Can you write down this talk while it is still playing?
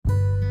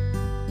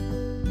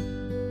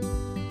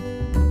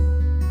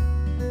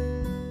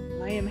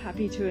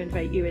happy to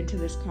invite you into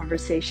this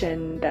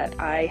conversation that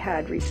I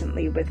had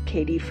recently with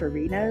Katie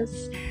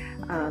Farinas.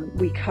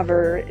 We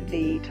cover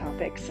the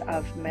topics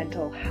of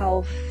mental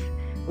health,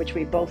 which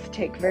we both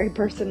take very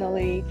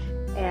personally.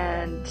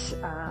 And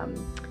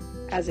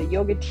as a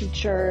yoga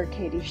teacher,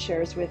 Katie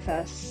shares with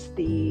us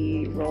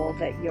the role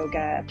that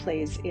yoga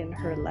plays in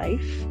her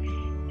life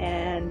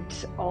and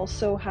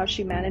also how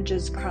she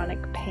manages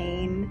chronic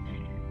pain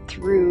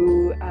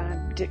through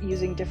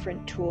using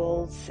different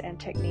tools and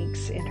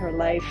techniques in her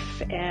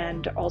life,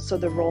 and also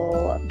the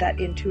role that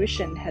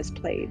intuition has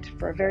played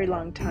for a very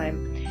long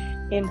time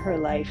in her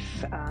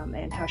life,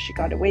 and how she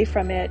got away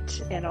from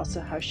it and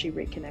also how she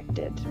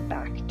reconnected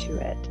back to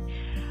it.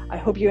 I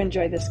hope you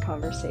enjoy this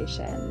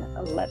conversation.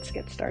 Let's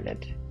get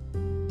started.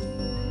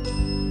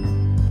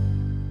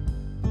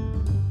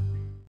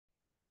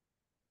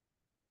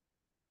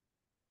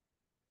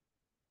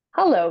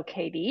 Hello,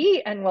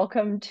 Katie, and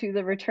welcome to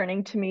the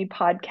Returning to Me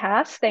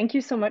podcast. Thank you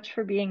so much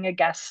for being a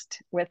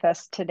guest with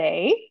us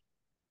today.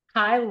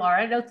 Hi,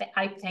 Laura. No,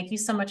 I thank you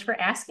so much for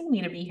asking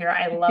me to be here.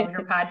 I love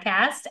your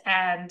podcast,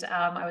 and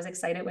I was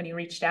excited when you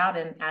reached out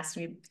and asked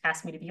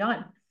me to be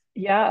on.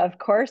 Yeah, of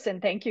course.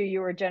 And thank you.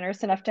 You were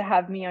generous enough to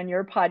have me on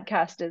your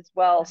podcast as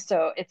well.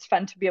 So it's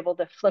fun to be able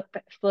to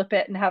flip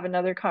it and have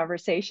another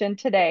conversation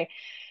today.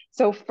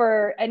 So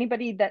for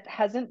anybody that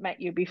hasn't met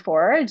you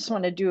before, I just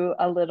want to do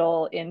a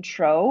little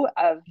intro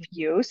of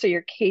you. So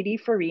you're Katie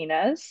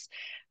Farinas,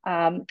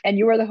 and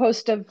you are the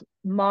host of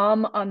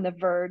Mom on the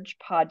Verge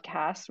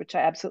podcast, which I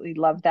absolutely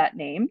love that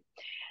name.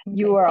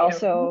 You are Thank you.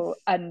 also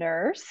a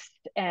nurse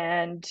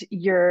and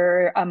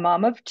you're a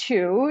mom of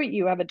two.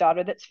 You have a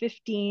daughter that's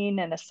 15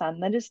 and a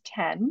son that is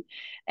 10,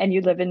 and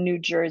you live in New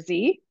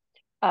Jersey.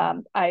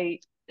 I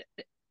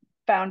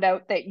found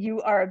out that you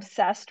are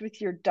obsessed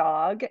with your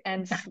dog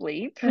and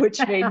sleep,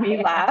 which made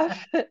me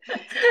laugh.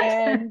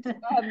 And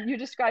you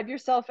describe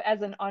yourself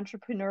as an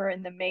entrepreneur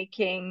in the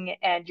making,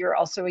 and you're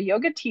also a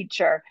yoga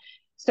teacher.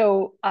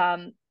 So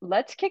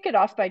let's kick it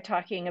off by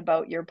talking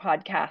about your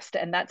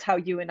podcast. And that's how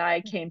you and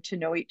I came to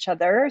know each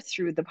other,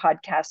 through the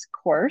podcast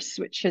course,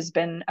 which has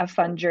been a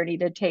fun journey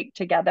to take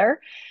together.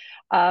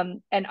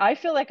 And I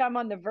feel like I'm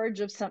on the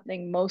verge of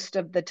something most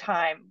of the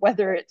time,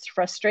 whether it's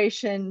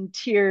frustration,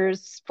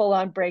 tears, full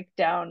on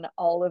breakdown,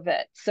 all of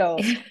it. So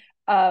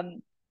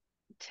um,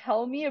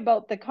 tell me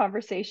about the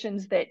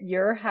conversations that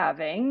you're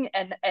having,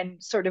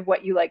 and sort of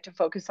what you like to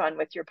focus on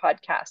with your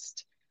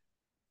podcast.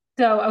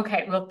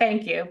 Okay, well,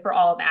 thank you for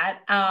all of that.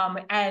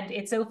 And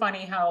it's so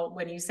funny how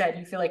when you said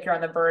you feel like you're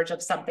on the verge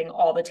of something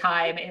all the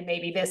time, it may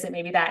be this, it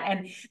may be that.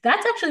 And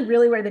that's actually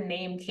really where the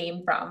name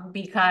came from,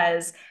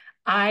 because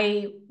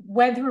I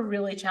went through a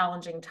really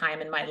challenging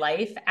time in my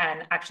life.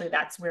 And actually,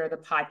 that's where the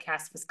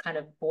podcast was kind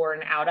of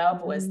born out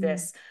of, was Mm,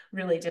 this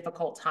really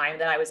difficult time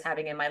that I was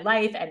having in my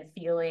life and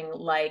feeling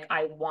like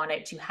I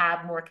wanted to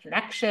have more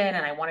connection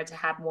and I wanted to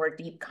have more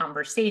deep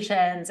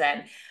conversations.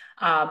 And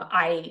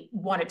I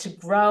wanted to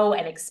grow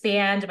and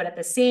expand, but at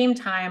the same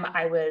time,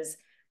 I was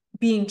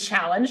being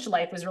challenged.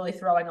 Life was really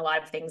throwing a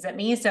lot of things at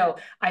me. So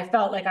I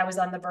felt like I was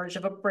on the verge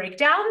of a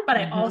breakdown, but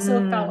I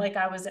also felt mhm, like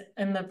I was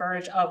in the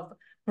verge of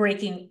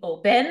breaking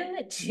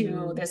open to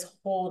mm, this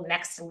whole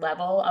next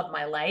level of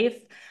my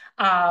life.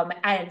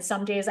 And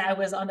some days I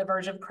was on the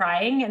verge of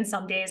crying, and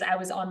some days I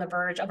was on the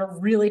verge of a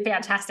really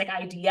fantastic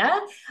idea.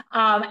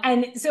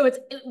 And so it's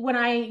when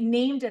I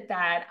named it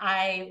that,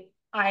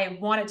 I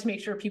wanted to make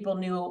sure people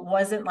knew it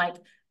wasn't like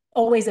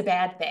always a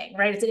bad thing,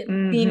 right? It's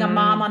being a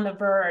mom mhm. on the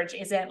verge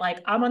isn't like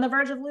I'm on the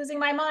verge of losing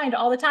my mind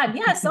all the time.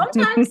 Yeah,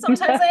 sometimes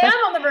I am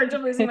on the verge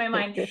of losing my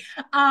mind.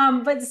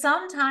 But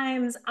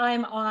sometimes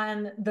I'm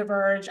on the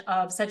verge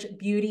of such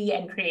beauty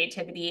and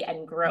creativity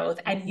and growth.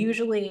 And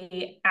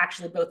usually,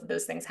 actually, both of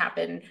those things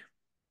happen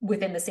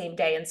within the same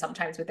day and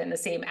sometimes within the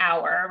same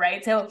hour,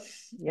 right? So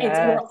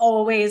we're Yes.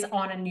 always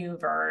on a new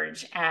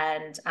verge.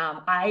 And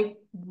I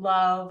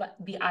love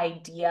the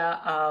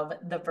idea of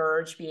the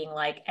verge being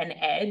like an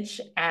edge.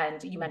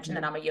 And you mentioned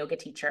that Mhm, I'm a yoga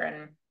teacher,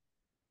 and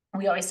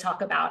we always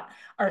talk about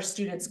our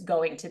students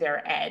going to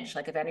their edge.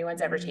 Like if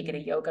anyone's ever taken a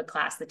mm, yoga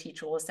class, the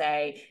teacher will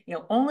say,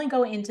 only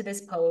go into this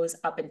pose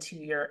up into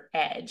your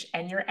edge.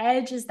 And your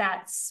edge is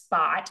that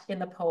spot in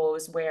the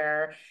pose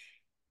where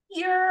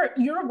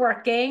you're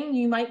working,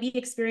 you might be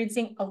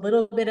experiencing a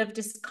little bit of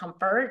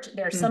discomfort,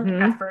 there's some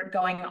mhm, effort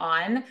going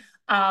on,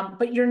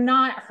 but you're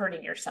not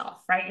hurting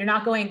yourself, right? You're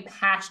not going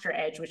past your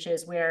edge, which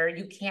is where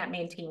you can't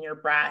maintain your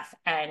breath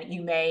and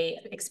you may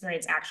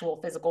experience actual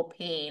physical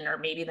pain, or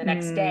maybe the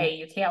next mm, day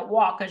you can't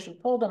walk because you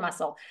pulled a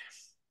muscle.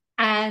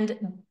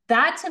 And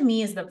that to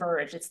me is the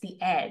verge. It's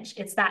the edge.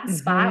 It's that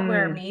spot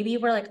where mhm. maybe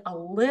we're like a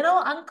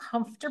little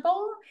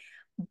uncomfortable,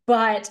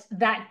 but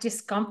that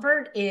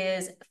discomfort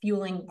is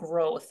fueling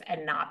growth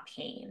and not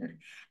pain.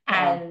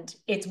 Wow. And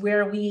it's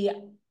where we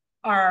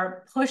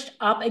are pushed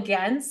up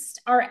against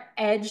our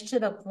edge to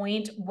the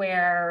point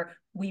where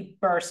we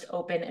burst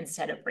open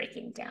instead of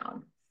breaking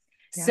down.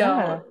 Yeah.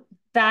 So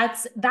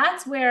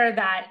that's where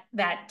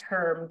that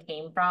term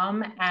came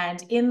from.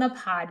 And in the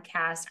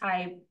podcast,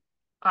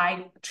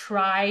 I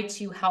try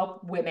to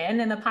help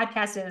women, and the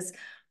podcast is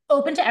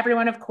Open to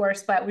everyone, of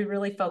course, but we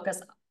really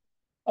focus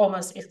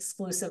almost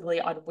exclusively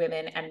on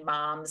women and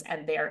moms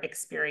and their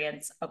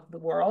experience of the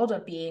world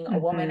of being a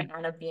woman Hmm.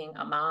 and of being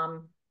a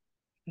mom.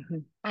 Hmm.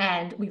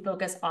 And we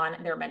focus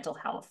on their mental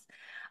health.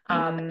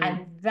 Mm.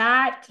 And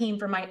that came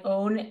from my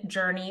own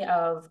journey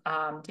of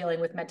dealing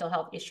with mental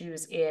health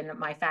issues in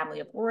my family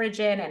of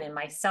origin and in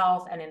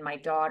myself and in my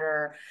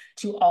daughter,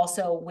 to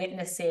also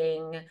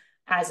witnessing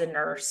as a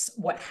nurse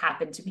what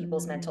happened to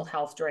people's mental Mm.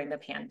 health during the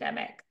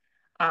pandemic.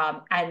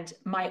 And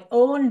my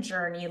own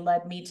journey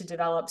led me to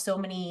develop so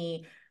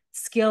many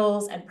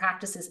skills and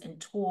practices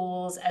and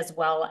tools, as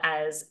well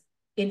as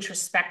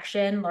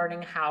introspection,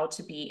 learning how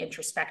to be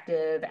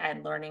introspective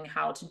and learning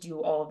how to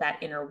do all of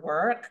that inner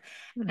work.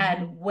 And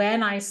Hmm.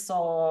 when I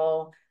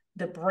saw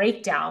the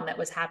breakdown that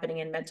was happening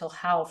in mental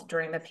health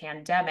during the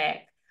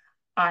pandemic,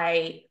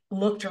 I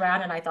looked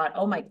around and I thought,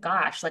 oh my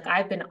gosh, like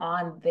I've been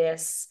on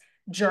this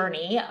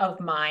journey of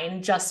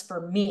mine just for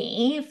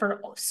me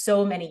for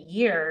so many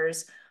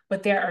years,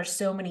 but there are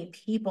so many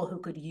people who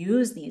could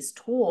use these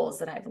tools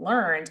that I've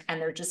learned, and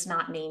they're just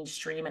not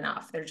mainstream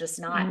enough. They're just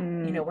not,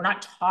 Mm. we're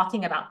not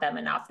talking about them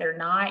enough. They're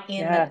not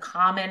in the Yeah.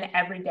 common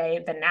everyday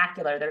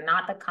vernacular. They're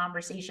not the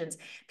conversations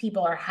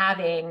people are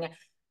having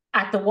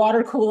at the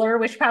water cooler,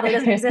 which probably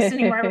doesn't exist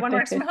anymore. Everyone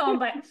works from home,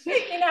 but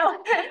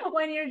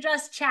when you're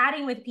just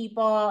chatting with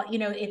people,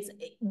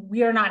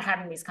 we are not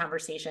having these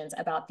conversations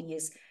about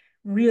these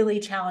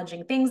really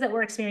challenging things that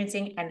we're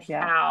experiencing and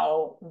Yeah.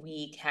 how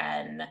we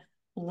can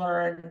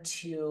learn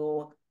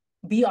to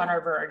be on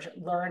our verge,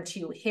 learn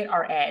to hit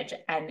our edge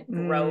and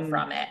grow Mm.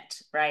 from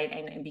it, right?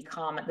 And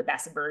become the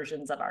best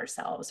versions of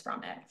ourselves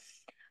from it.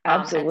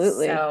 And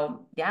Absolutely.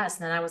 so, yes,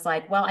 and then I was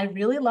like, well, I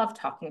really love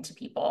talking to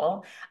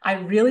people. I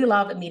really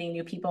love meeting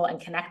new people and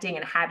connecting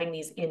and having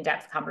these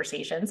in-depth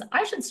conversations.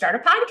 I should start a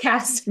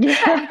podcast.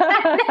 Yeah.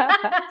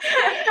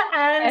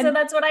 And so And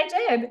that's what I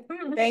did.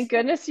 thank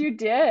goodness you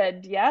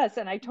did. Yes.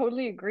 And I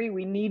totally agree.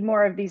 We need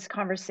more of these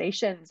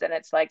conversations. And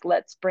it's like,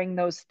 let's bring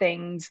those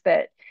things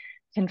that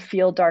can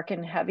feel dark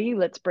and heavy,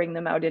 let's bring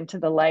them out into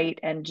the light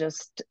and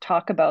just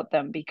talk about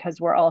them, because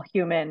we're all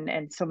human.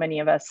 And so many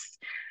of us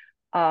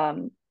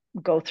um,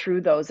 go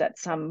through those at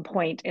some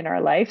point in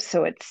our life.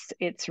 So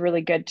it's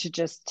really good to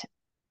just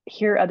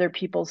hear other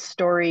people's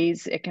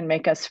stories. It can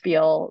make us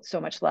feel so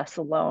much less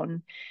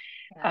alone.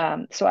 Yeah.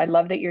 So I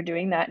love that you're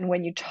doing that. And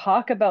when you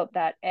talk about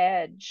that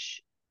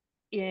edge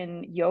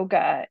in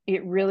yoga,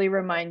 it really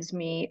reminds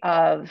me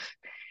of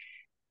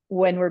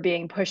when we're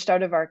being pushed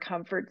out of our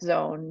comfort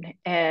zone,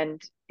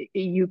 and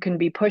you can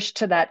be pushed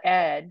to that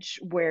edge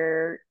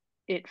where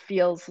it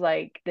feels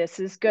like this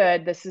is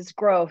good, this is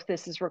growth,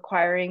 this is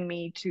requiring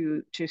me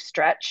to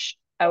stretch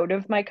out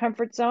of my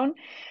comfort zone.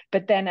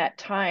 But then at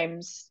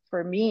times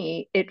for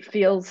me it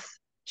feels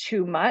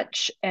too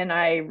much and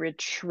I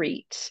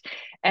retreat.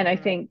 And I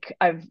Mm-hmm. think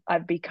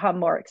I've become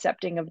more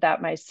accepting of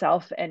that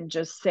myself, and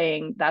just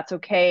saying that's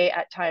okay.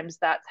 At times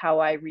that's how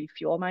I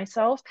refuel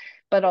myself,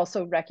 but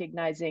also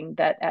recognizing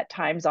that at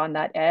times on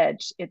that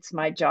edge, it's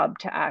my job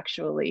to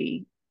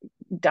actually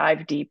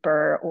dive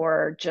deeper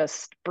or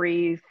just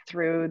breathe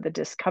through the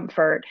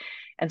discomfort.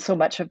 And so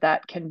much of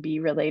that can be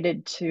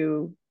related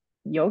to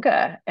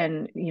yoga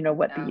and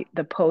what Yeah.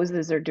 the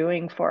poses are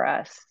doing for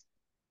us.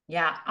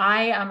 Yeah,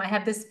 I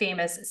have this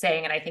famous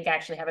saying, and I think I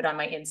actually have it on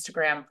my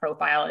Instagram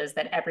profile, is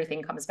that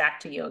everything comes back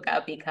to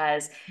yoga,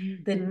 because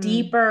the Mm-hmm.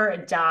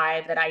 deeper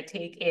dive that I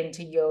take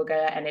into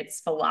yoga and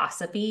its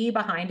philosophy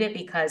behind it,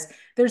 because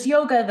there's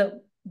yoga,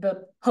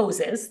 the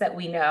poses that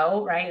we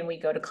know, right? And we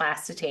go to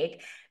class to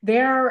take,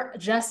 they're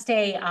just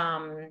a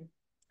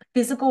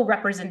physical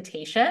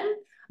representation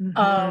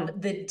of Mm-hmm.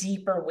 the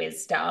deeper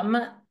wisdom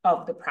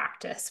of the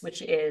practice,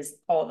 which is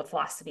all the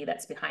philosophy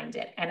that's behind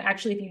it. And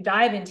actually, if you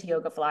dive into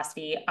yoga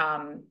philosophy,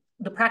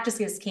 the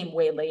practices came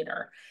way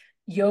later.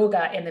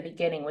 Yoga in the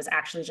beginning was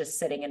actually just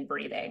sitting and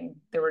breathing.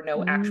 There were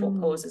no actual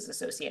Mm. poses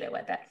associated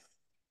with it.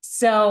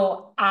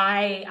 So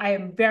I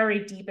am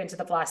very deep into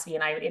the philosophy,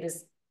 and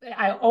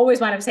I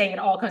always wind up saying it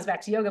all comes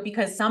back to yoga,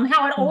 because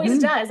somehow it always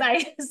Mm-hmm. does.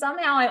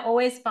 I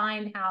always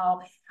find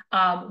how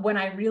when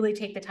I really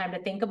take the time to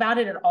think about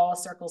it, it all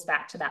circles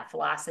back to that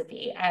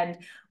philosophy. And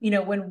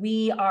when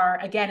we are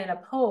again in a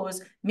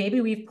pose,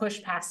 maybe we've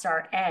pushed past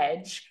our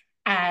edge.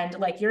 And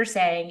like you're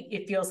saying,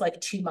 it feels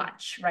like too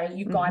much, right?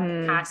 You've gone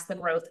Mm-hmm. past the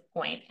growth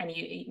point, and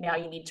now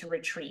you need to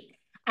retreat.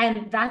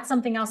 And that's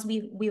something else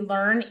we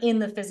learn in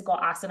the physical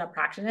asana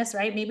practice,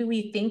 right? Maybe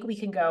we think we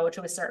can go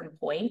to a certain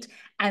point,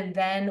 and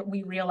then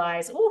we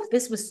realize, oh,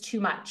 this was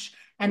too much.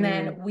 And Mm.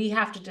 then we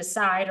have to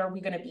decide, are we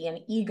going to be an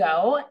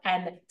ego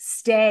and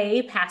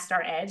stay past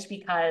our edge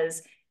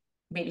because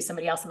maybe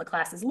somebody else in the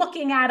class is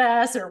looking at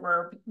us, or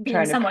we're being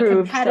Trying to somewhat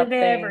prove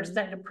competitive or something.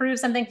 starting to prove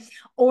something?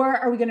 Or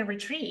are we going to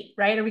retreat,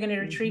 right? Are we going to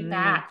retreat Mm-hmm.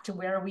 back to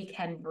where we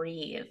can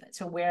breathe,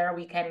 to where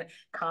we can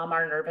calm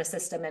our nervous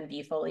system and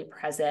be fully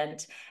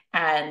present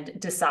and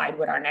decide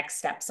what our next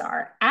steps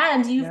are?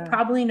 And you've Yeah.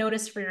 probably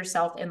noticed for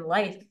yourself in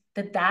life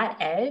that that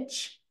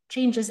edge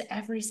changes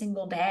every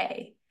single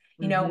day.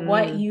 You know,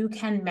 what Mm-hmm. you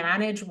can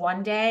manage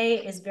one day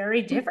is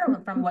very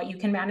different from what you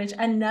can manage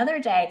another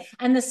day.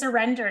 And the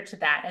surrender to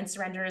that, and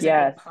surrender is a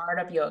big Yes. part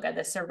of yoga.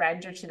 The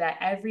surrender to that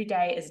every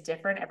day is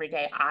different. Every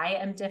day I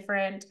am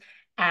different.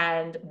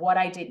 And what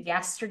I did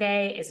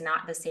yesterday is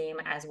not the same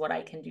as what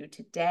I can do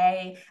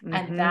today.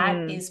 And that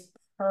Mm-hmm. is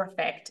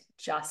perfect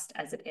just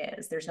as it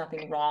is. There's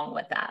nothing wrong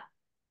with that.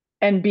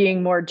 And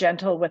being more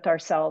gentle with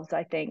ourselves,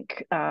 I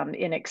think,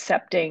 in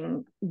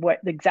accepting what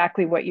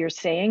exactly what you're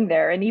saying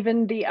there, and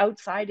even the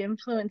outside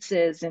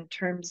influences in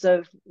terms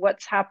of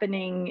what's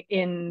happening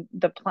in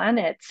the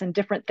planets and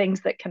different things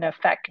that can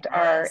affect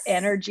our Yes.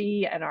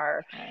 energy and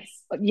our,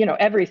 Yes.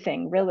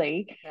 everything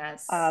really.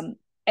 Yes. Um,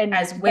 and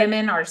As but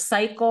women, our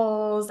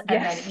cycles, and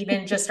then yes,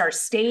 even just our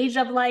stage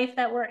of life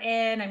that we're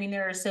in. I mean,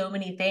 there are so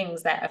many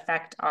things that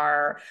affect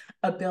our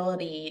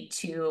ability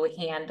to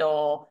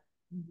handle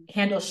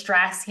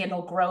stress,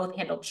 handle growth,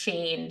 handle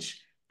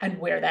change, and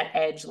where that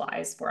edge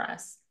lies for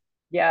us.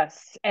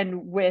 yes,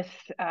 and with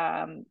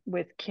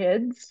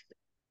kids,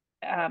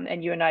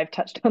 and you and I have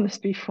touched on this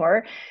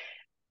before,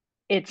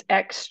 it's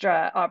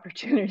extra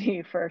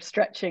opportunity for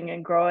stretching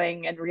and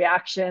growing and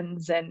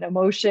reactions and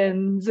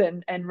emotions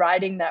and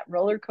riding that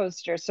roller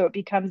coaster. So it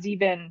becomes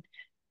even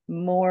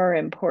more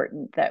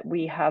important that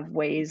we have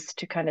ways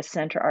to kind of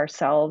center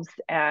ourselves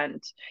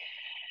and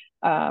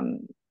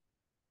um,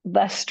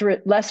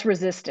 less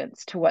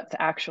resistance to what's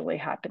actually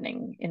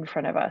happening in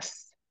front of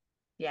us.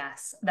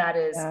 Yes, that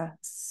is Yeah.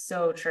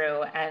 so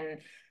true. And,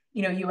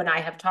 you know, you and I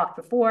have talked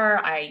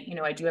before. I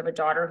do have a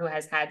daughter who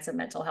has had some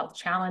mental health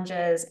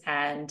challenges.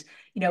 And,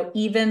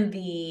 even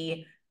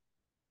the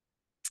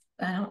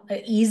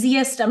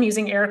easiest, I'm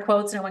using air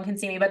quotes, no one can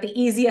see me, but the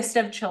easiest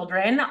of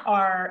children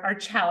are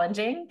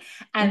challenging.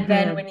 And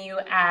then Mm-hmm. when you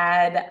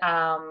add,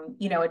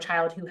 a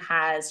child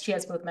she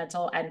has both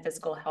mental and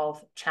physical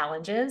health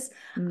challenges,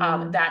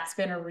 Mm, that's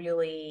been a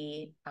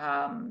really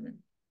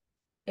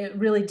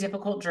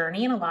difficult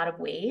journey in a lot of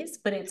ways,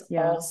 but it's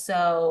yeah.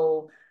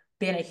 also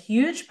been a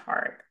huge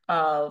part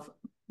of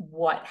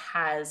what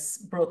has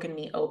broken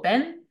me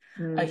open,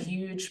 a Mm,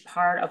 huge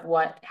part of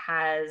what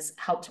has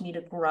helped me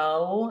to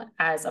grow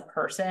as a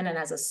person and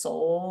as a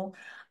soul.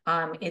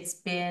 It's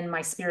been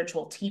my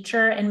spiritual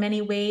teacher in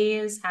many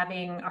ways,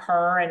 having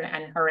her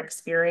and her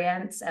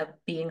experience of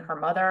being her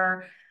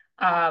mother.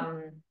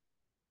 Um,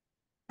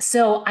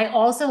 so I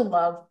also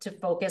love to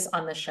focus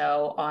on the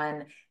show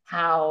on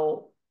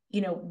how,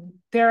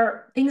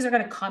 things are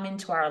going to come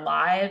into our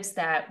lives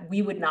that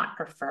we would not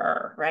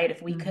prefer, right?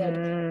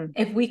 mm-hmm.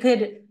 If we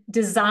could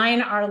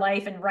design our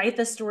life and write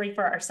the story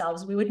for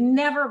ourselves, we would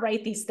never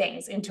write these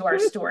things into our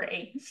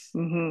story.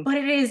 Mm-hmm. But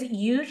it is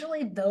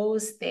usually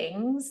those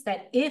things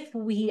that if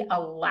we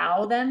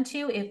allow them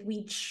to, if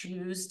we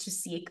choose to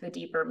seek the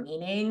deeper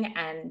meaning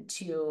and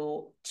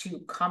to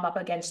come up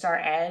against our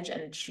edge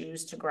and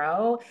choose to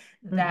grow,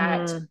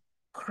 that Mm-hmm.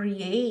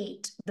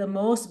 create the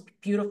most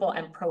beautiful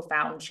and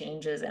profound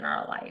changes in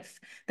our life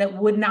that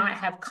would not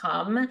have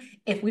come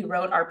if we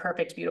wrote our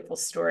perfect, beautiful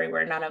story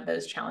where none of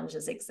those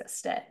challenges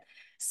existed.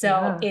 So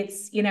Yeah.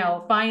 it's,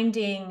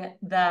 finding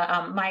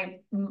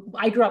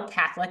I grew up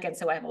Catholic. And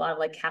so I have a lot of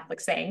like Catholic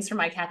sayings from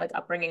my Catholic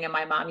upbringing. And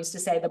my mom used to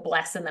say the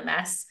bless and the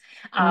mess.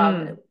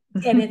 Um,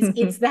 Mm. and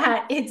it's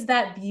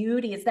that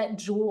beauty, it's that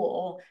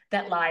jewel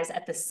that lies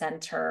at the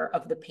center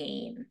of the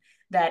pain.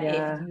 That if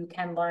Yeah. you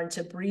can learn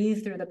to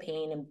breathe through the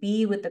pain and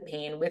be with the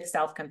pain with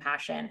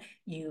self-compassion,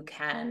 you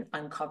can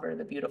uncover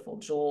the beautiful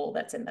jewel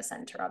that's in the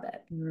center of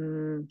it.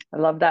 I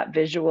love that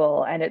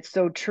visual, and it's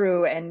so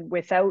true. And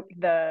without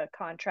the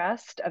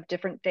contrast of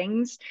different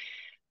things,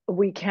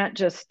 we can't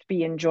just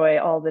be in joy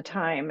all the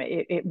time.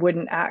 It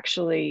wouldn't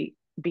actually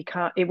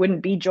it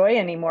wouldn't be joy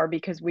anymore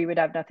because we would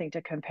have nothing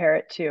to compare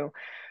it to.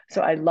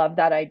 So Yeah. I love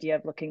that idea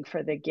of looking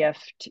for the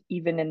gift,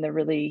 even in the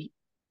really,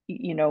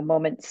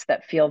 moments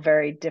that feel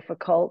very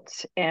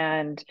difficult.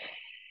 And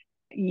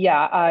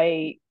yeah,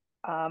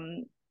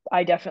 um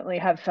I definitely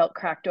have felt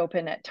cracked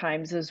open at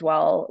times as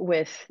well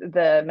with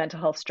the mental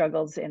health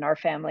struggles in our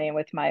family and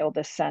with my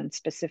oldest son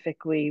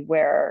specifically,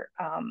 where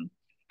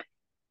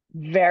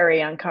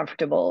very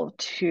uncomfortable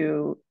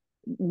to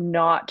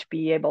not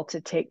be able to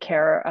take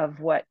care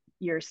of what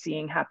you're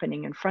seeing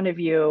happening in front of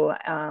you.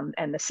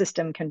 And the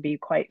system can be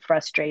quite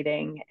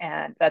frustrating,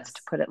 and that's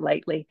to Yes. put it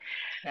lightly.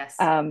 Yes.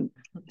 Um,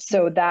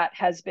 so that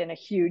has been a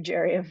huge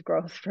area of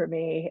growth for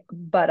me,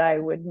 but I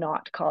would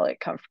not call it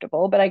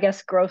comfortable. But I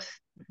guess growth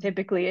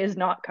typically is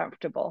not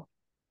comfortable.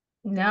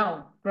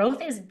 No,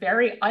 growth is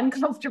very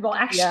uncomfortable,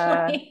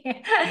 Yeah, actually.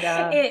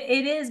 yeah,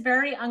 It is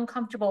very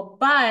uncomfortable,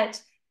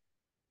 but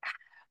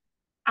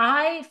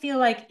I feel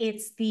like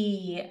it's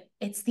the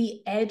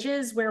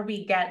edges where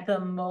we get the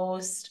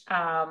most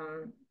out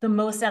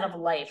of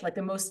life, like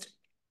the most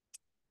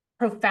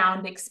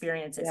profound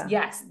experiences. yeah.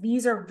 Yes,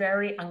 these are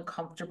very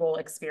uncomfortable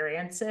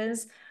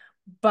experiences,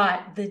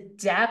 But the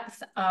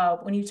depth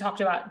of when you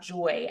talked about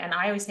joy, and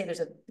I always say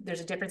there's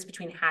a difference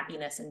between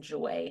happiness and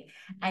joy.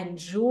 And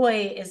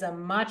joy is a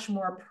much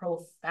more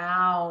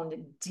profound,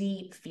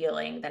 deep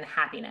feeling than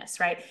happiness,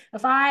 right?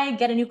 If I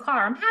get a new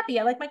car, I'm happy.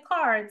 I like my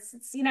car. It's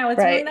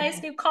a really Right.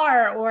 nice new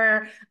car.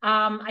 Or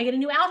I get a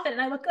new outfit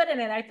and I look good in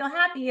it. I feel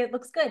happy. It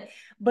looks good.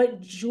 But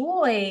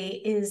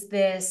joy is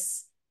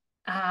this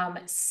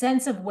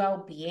sense of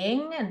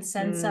well-being and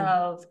sense Mm,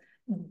 of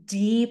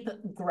deep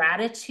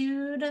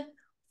gratitude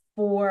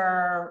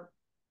for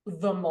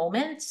the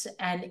moment,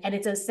 and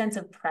it's a sense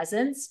of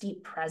presence,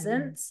 deep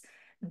mhm, presence,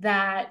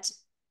 that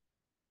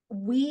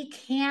we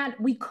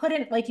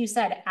couldn't, like you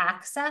said,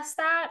 access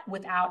that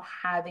without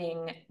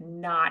having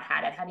not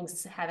had it,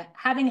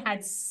 having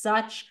had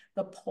such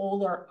the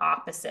polar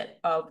opposite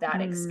of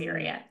that mm,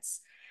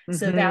 experience,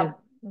 so mhm, that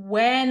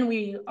when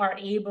we are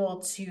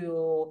able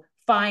to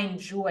find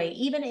joy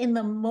even in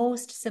the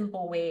most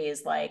simple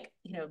ways, like,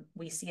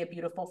 we see a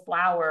beautiful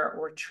flower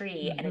or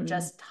tree and it mhm,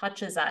 just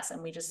touches us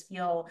and we just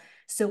feel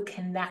so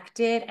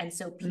connected and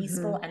so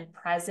peaceful mhm, and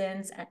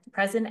present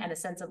and a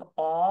sense of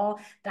awe.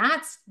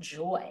 That's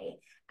joy.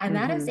 And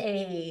mhm.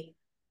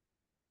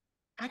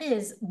 that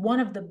is one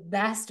of the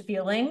best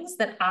feelings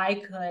that I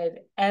could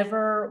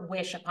ever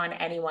wish upon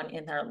anyone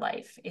in their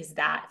life, is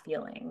that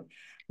feeling.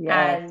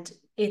 Yes, And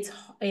it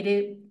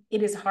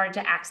is hard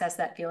to access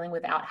that feeling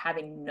without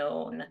having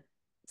known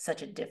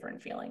such a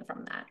different feeling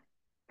from that.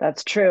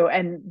 that's true.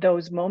 And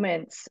those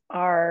moments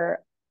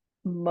are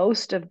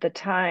most of the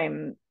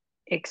time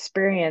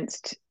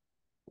experienced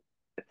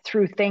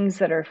through things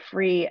that are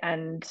free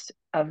and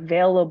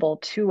available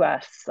to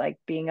us, like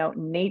being out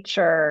in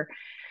nature,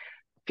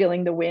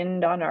 feeling the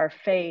wind on our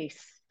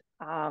face,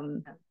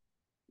 um,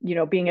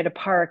 being at a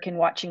park and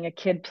watching a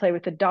kid play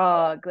with a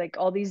dog, like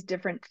all these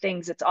different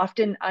things. It's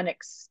often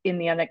in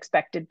the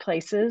unexpected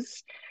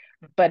places,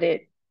 but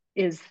it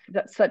is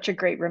such a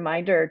great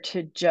reminder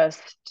to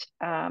just,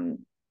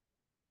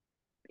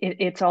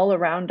 it's all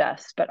around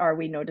us, but are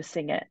we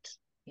noticing it?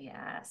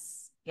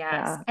 Yes.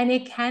 Yes. Yeah. And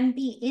it can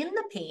be in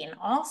the pain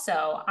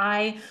also.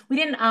 We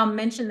didn't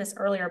mention this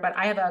earlier, but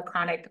I have a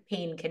chronic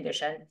pain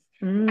condition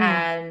Mm,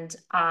 and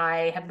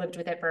I have lived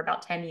with it for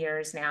about 10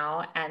 years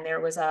now. And there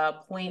was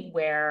a point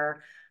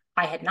where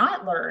I had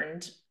not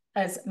learned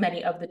as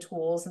many of the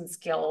tools and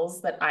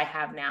skills that I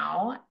have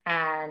now.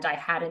 And I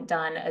hadn't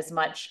done as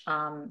much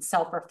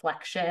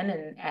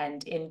self-reflection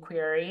and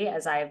inquiry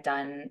as I've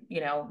done,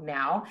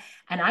 now.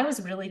 And I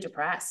was really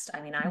depressed.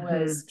 I mean, I mm-hmm,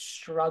 was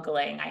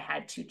struggling. I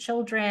had two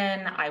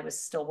children. I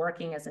was still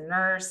working as a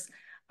nurse.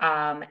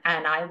 And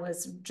I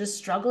was just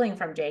struggling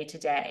from day to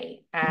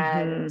day.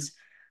 And mm-hmm,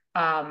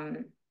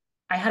 um,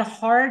 I had a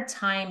hard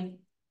time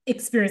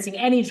experiencing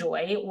any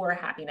joy or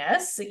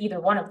happiness, either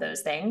one of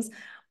those things,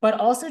 but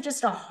also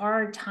just a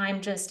hard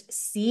time just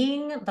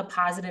seeing the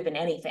positive in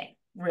anything,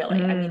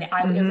 really. I mean,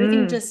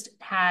 everything mm-hmm. just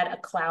had a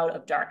cloud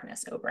of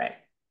darkness over it.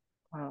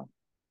 Wow.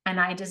 And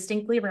I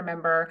distinctly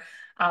remember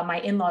my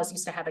in-laws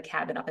used to have a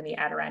cabin up in the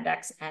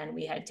Adirondacks, and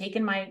we had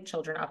taken my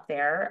children up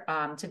there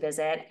to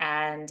visit.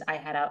 And I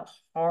had a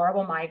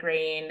horrible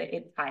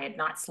migraine. I had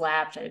not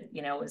slept.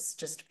 Was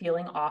just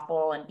feeling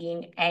awful and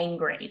being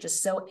angry,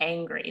 just so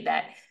angry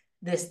that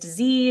this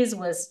disease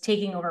was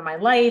taking over my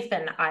life,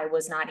 and I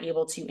was not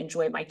able to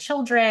enjoy my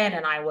children,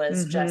 and I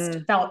was just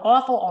Mm-hmm, felt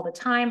awful all the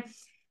time.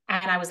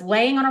 And I was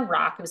laying on a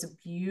rock. It was a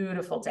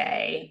beautiful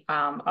day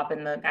up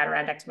in the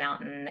Adirondack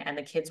Mountain, and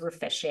the kids were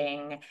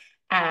fishing.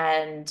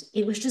 And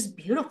it was just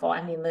beautiful.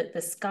 I mean,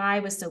 the sky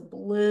was so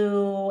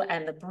blue,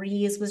 and the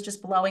breeze was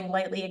just blowing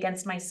lightly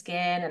against my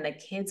skin. And the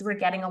kids were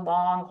getting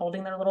along,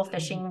 holding their little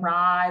fishing mm-hmm,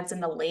 rods.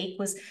 And the lake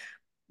was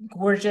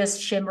gorgeous,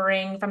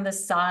 shimmering from the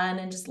sun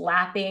and just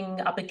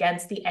lapping up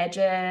against the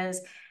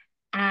edges.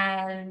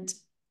 And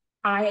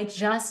I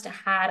just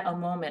had a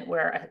moment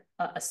where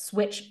a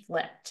switch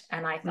flipped,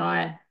 and I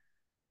thought,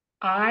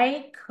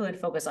 I could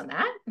focus on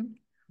that,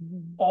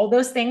 mm-hmm, all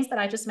those things that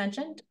I just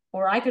mentioned,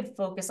 or I could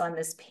focus on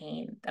this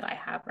pain that I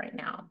have right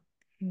now.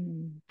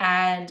 mm-hmm,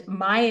 And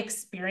my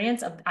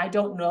experience of, I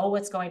don't know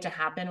what's going to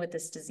happen with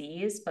this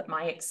disease, but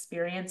my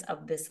experience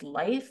of this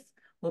life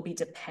will be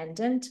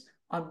dependent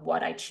on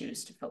what I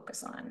choose to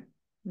focus on.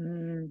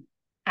 mm-hmm,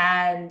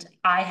 And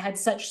I had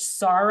such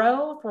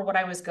sorrow for what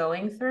I was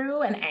going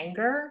through and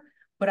anger,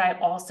 but I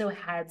also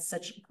had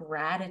such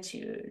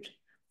gratitude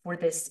for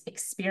this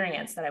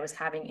experience that I was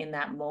having in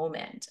that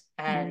moment.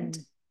 And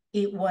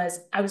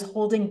I was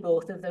holding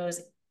both of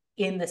those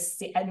in the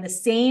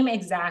same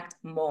exact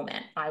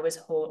moment. I was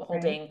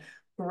right. holding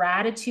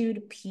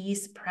gratitude,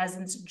 peace,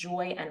 presence,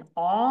 joy, and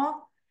awe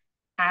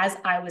as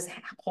I was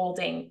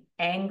holding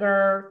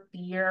anger,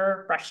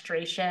 fear,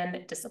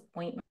 frustration,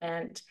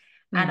 disappointment,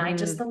 and I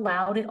just Mm-hmm,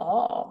 allowed it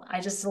all.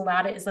 I just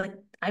allowed it. It's like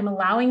I'm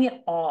allowing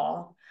it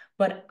all,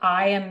 but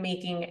I am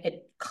making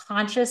a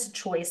conscious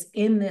choice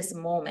in this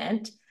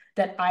moment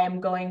that I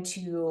am going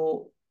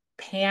to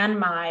pan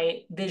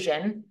my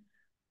vision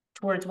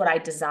towards what I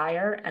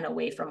desire and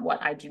away from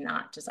what I do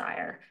not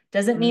desire.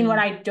 Doesn't mean what mm,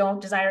 I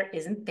don't desire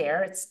isn't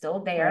there, it's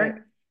still right.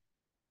 there.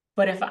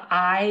 But if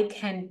I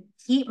can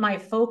keep my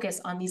focus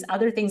on these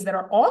other things that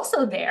are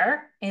also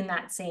there in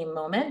that same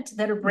moment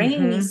that are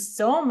bringing me Mm-hmm.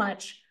 so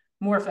much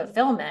more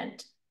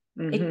fulfillment,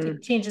 it Mm-hmm.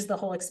 changes the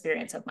whole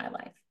experience of my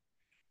life.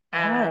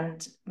 Yeah.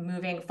 And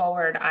moving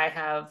forward, I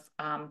have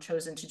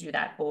chosen to do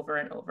that over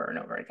and over and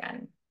over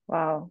again.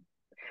 Wow.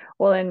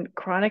 Well, and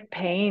chronic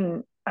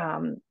pain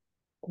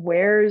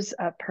wears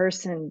a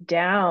person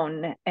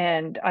down,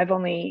 and I've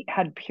only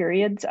had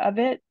periods of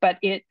it, but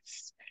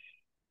it's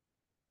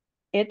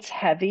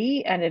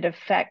heavy and it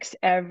affects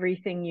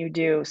everything you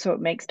do. So it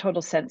makes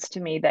total sense to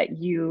me that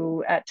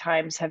you at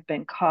times have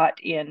been caught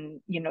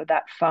in,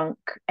 that funk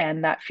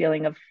and that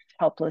feeling of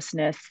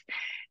helplessness,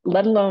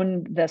 let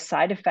alone the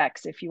side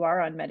effects. If you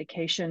are on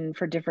medication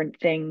for different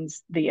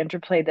things, the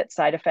interplay that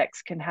side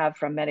effects can have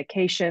from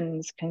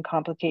medications can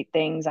complicate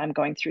things. I'm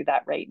going through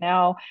that right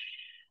now.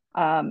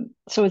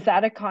 So is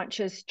that a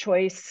conscious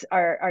choice?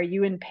 Are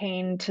you in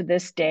pain to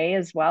this day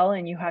as well,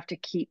 and you have to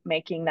keep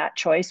making that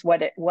choice,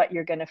 what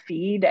you're going to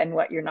feed and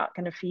what you're not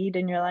going to feed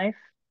in your life?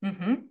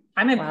 Mm-hmm.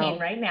 I'm in pain Wow.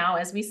 right now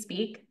as we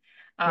speak.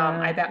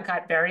 I Yeah.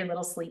 got very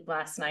little sleep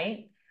last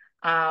night.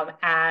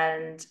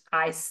 And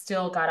I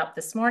still got up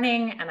this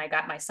morning and I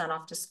got my son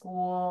off to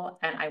school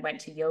and I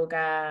went to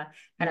yoga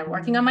and I'm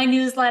working on Mm-hmm. my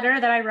newsletter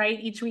that I write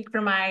each week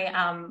for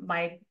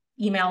my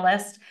email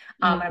list.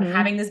 And I'm Mm-hmm.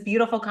 having this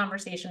beautiful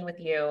conversation with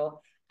you.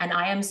 And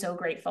I am so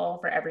grateful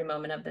for every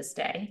moment of this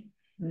day,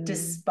 Mm.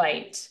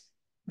 despite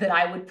that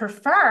I would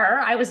prefer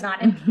I was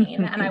not in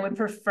pain and I would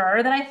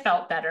prefer that I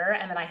felt better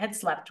and that I had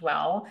slept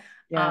well.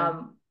 Yeah.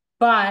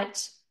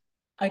 But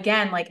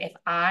again, like if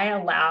I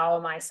allow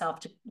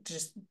myself to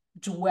just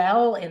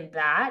dwell in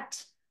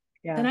that,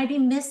 then Yeah. I'd be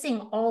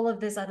missing all of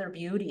this other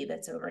beauty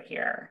that's over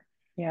here.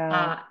 Yeah.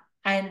 Uh,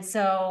 and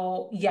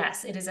so,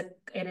 yes, it is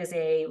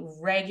a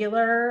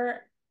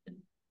regular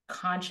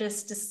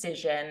conscious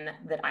decision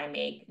that I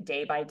make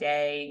day by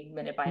day,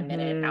 minute by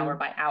minute, hour Mm-hmm.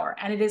 by hour.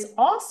 And it is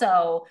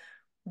also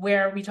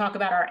where we talk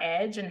about our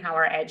edge and how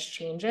our edge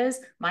changes.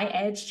 My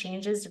edge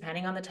changes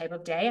depending on the type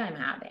of day I'm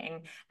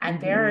having.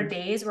 And there are Mm-hmm.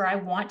 days where I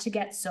want to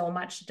get so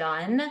much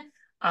done,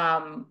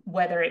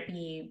 whether it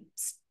be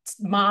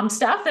mom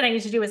stuff that I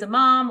need to do as a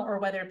mom, or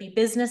whether it be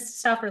business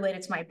stuff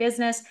related to my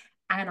business.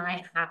 And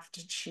I have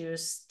to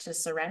choose to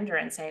surrender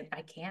and say,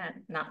 I can't,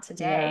 not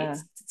today. Yeah.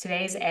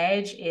 Today's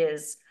edge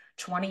is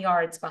 20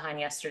 yards behind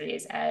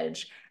yesterday's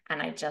edge.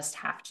 And I just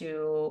have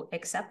to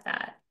accept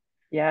that. Um,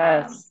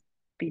 Yes.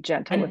 Be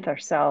gentle with and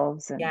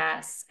ourselves and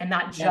yes, and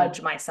not yeah.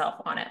 judge myself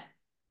on it.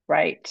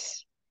 Right.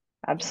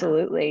 Yeah.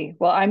 Absolutely.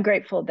 Well, I'm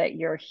grateful that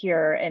you're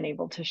here and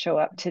able to show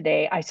up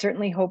today. I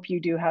certainly hope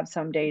you do have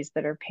some days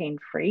that are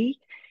pain-free.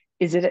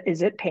 Is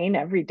it pain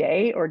every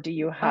day, or do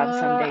you have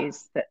some Uh,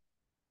 days that,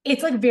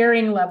 it's like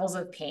varying levels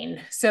of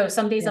pain. So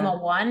some days I'm a yeah,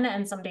 1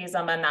 and some days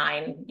I'm a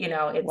 9. You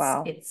know,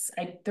 wow.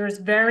 there's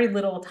very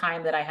little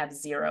time that I have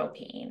zero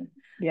pain.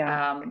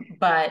 Yeah.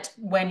 But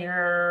when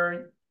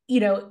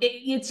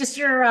it's just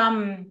your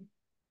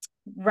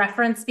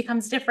reference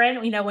becomes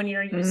different. You know, when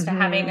you're used to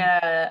having Hmm.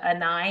 a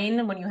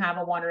 9, when you have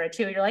a 1 or a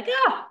 2, you're like,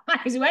 oh, I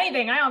can do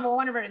anything. I have a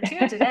 1 or a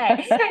 2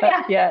 today.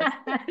 Yes.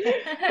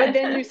 But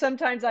then Yeah. you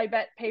sometimes, I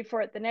bet, pay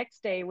for it the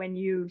next day when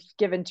you've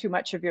given too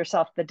much of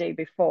yourself the day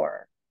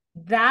before.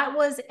 That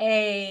was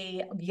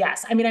a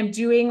yes. I mean, I'm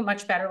doing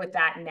much better with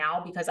that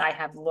now because I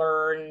have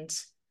learned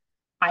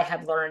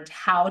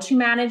how to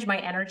manage my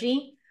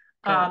energy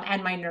Good.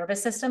 and my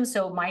nervous system.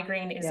 So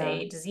migraine is Yeah.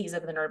 a disease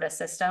of the nervous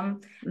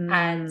system.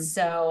 And Mm.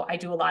 so I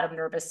do a lot of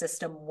nervous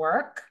system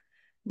work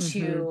Hmm.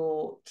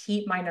 to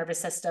keep my nervous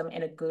system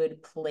in a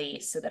good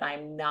place so that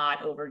I'm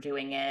not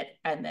overdoing it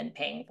and then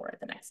paying for it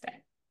the next day.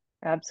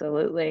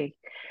 Absolutely.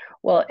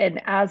 Well,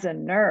 and as a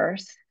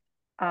nurse,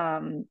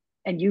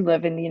 and you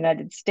live in the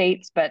United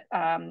States, but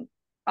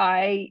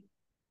I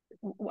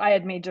I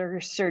had major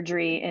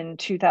surgery in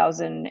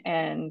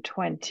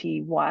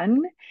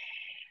 2021,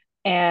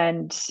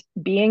 and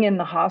being in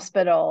the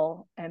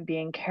hospital and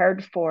being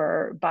cared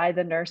for by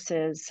the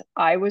nurses,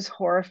 I was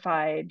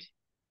horrified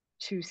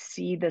to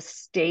see the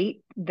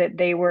state that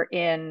they were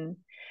in.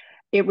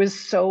 It was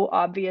so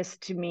obvious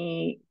to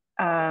me.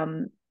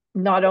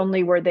 Not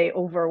only were they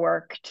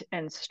overworked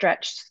and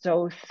stretched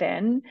so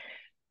thin,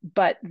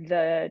 but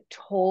the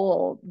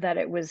toll that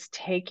it was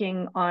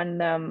taking on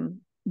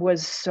them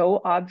was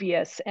so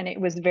obvious. And it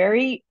was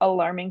very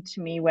alarming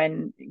to me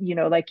when,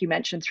 like you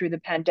mentioned, through the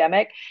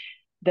pandemic,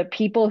 the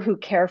people who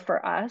care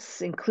for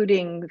us,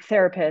 including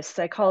therapists,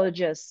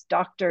 psychologists,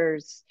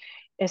 doctors,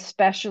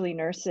 especially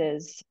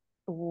nurses,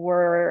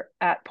 were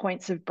at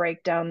points of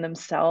breakdown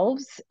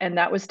themselves. And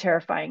that was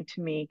terrifying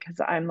to me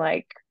because I'm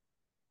like,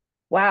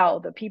 wow,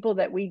 the people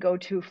that we go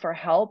to for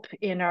help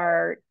in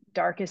our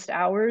darkest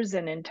hours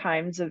and in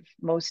times of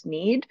most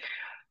need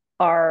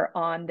are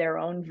on their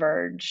own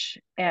verge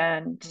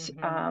and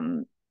Mm-hmm.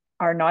 um,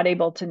 are not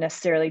able to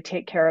necessarily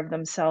take care of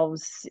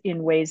themselves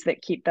in ways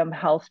that keep them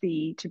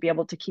healthy to be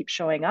able to keep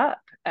showing up.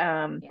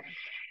 Yeah.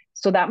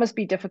 So that must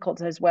be difficult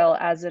as well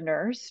as a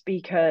nurse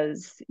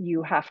because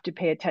you have to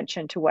pay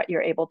attention to what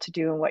you're able to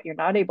do and what you're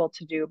not able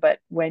to do. But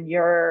when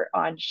you're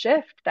on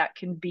shift, that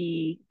can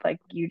be like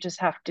you just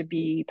have to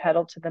be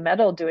pedal to the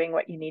metal doing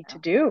what you need to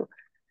do.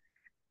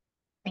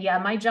 Yeah,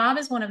 my job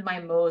is one of my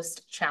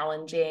most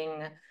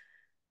challenging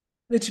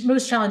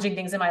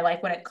things in my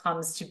life when it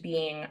comes to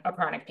being a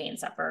chronic pain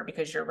sufferer,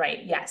 because you're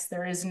right. Yes,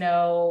 there's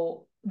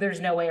no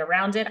way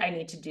around it. I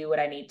need to do what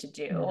I need to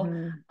do.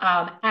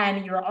 Hmm.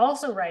 And you're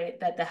also right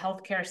that the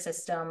healthcare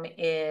system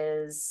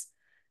is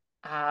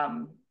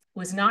um,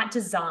 was not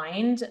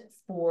designed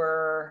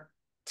for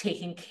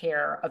taking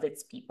care of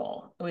its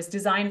people. It was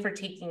designed for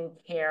taking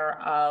care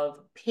of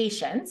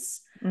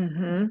patients,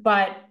 Hmm.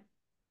 but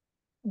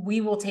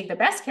we will take the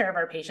best care of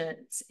our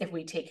patients if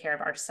we take care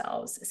of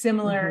ourselves,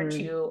 similar Hmm.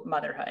 to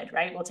motherhood,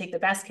 right? We'll take the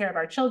best care of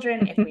our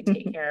children if we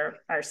take care of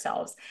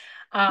ourselves.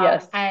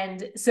 Yes.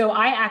 And so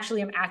I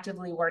actually am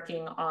actively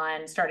working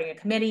on starting a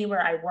committee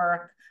where I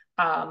work,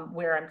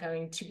 where I'm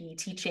going to be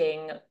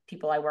teaching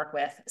people I work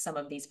with some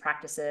of these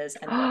practices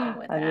and working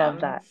with I love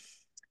them.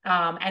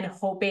 that. And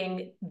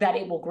hoping that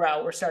it will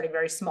grow. We're starting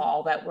very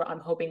small, but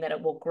I'm hoping that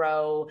it will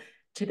grow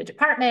to the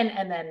department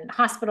and then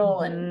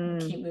hospital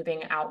and Hmm. keep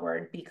moving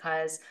outward,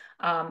 because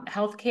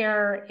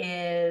healthcare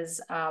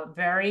is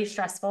very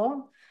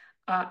stressful.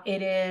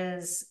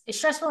 It's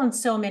stressful in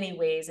so many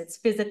ways. It's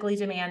physically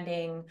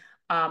demanding.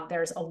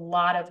 There's a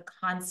lot of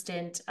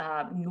constant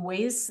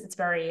noise. It's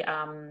very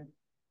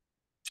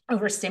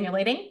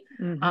overstimulating,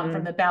 from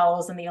Hmm. the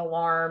bells and the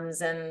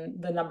alarms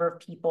and the number of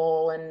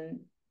people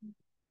and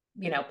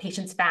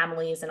patients'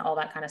 families and all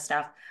that kind of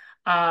stuff.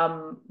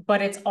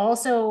 But it's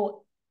also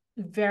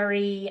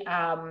very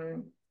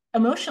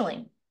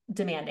emotionally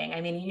demanding.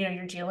 I mean,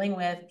 you're dealing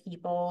with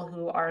people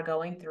who are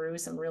going through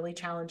some really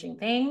challenging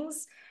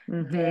things.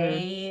 Hmm.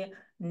 They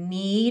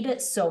need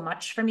so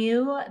much from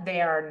you.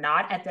 They are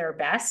not at their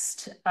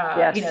best.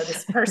 Yes.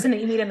 This person that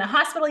you meet in the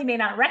hospital, you may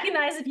not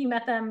recognize if you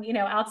met them,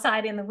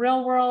 outside in the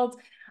real world,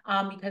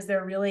 because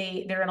they're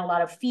in a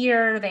lot of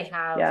fear. They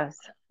have Yes.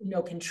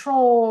 no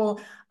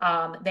control.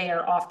 They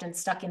are often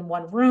stuck in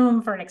one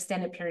room for an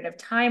extended period of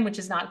time, which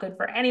is not good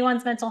for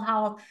anyone's mental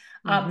health.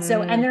 And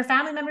Hmm. their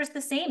family members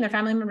the same. Their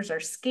family members are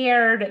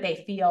scared.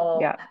 They feel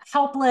Yeah.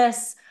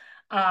 helpless.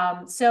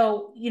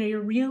 You're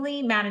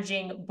really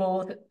managing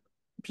both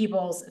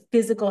people's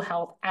physical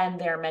health and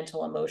their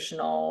mental,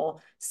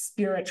 emotional,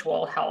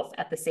 spiritual health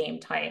at the same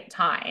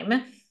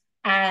time.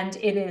 And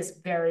it is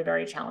very,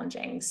 very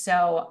challenging.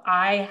 So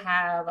I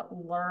have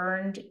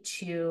learned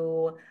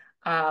to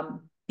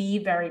be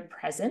very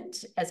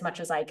present as much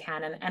as I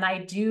can. And I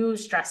do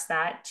stress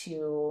that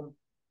to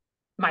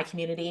my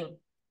community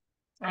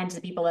and to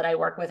the people that I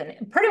work with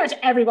and pretty much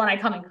everyone I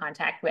come in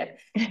contact with,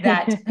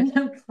 that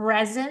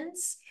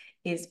presence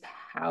is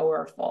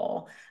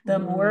powerful. The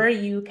more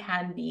Mm, you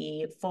can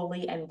be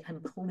fully and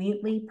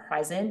completely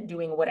present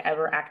doing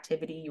whatever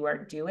activity you are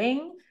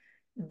doing,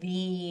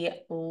 the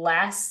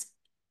less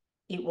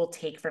it will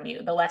take from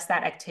you, the less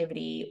that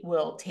activity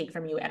will take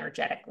from you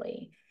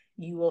energetically.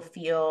 You will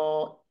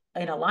feel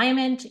in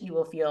alignment, you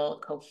will feel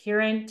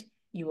coherent,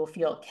 you will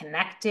feel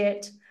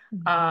connected,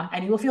 mhm.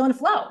 and you will feel in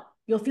flow.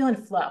 You'll feel in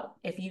flow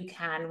if you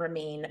can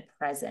remain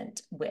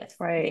present with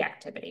the Right.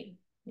 activity.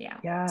 Yeah.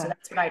 So Yeah.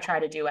 that's what I try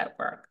to do at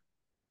work.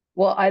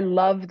 Well, I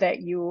love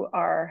that you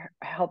are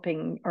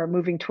helping or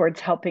moving towards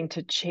helping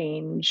to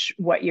change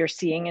what you're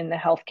seeing in the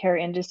healthcare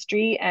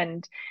industry.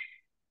 And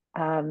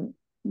um,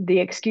 the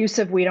excuse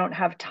of we don't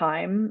have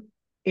time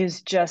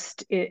is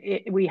just,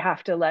 we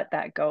have to let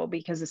that go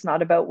because it's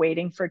not about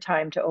waiting for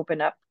time to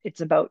open up.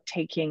 It's about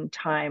taking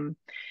time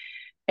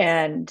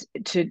and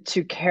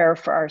to care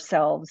for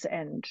ourselves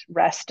and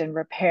rest and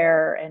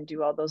repair and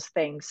do all those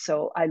things.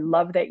 So I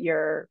love that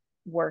you're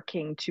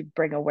working to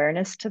bring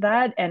awareness to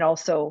that and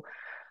also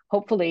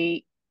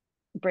hopefully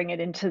bring it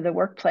into the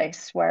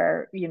workplace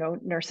where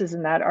nurses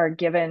and that are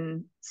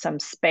given some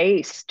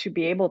space to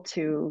be able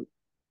to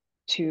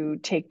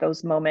take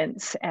those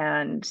moments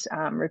and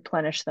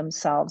replenish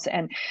themselves,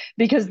 and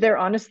because they're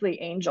honestly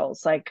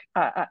angels, like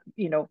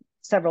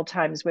several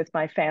times with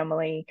my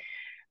family,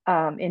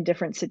 in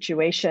different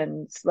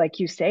situations. Like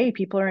you say,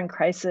 people are in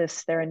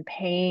crisis, they're in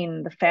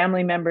pain, the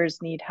family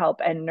members need help,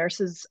 and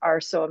nurses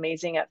are so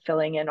amazing at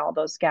filling in all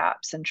those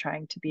gaps and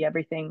trying to be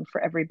everything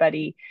for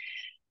everybody.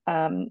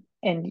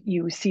 And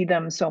you see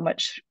them so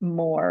much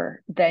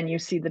more than you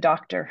see the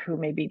doctor who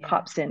maybe Yeah.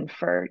 pops in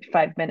for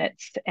 5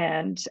 minutes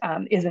and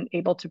isn't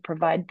able to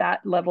provide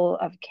that level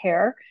of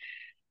care.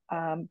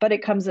 But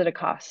it comes at a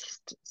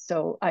cost.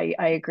 So I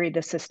agree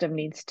the system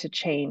needs to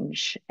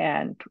change.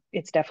 And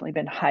it's definitely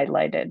been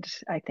highlighted,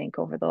 I think,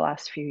 over the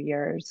last few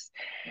years.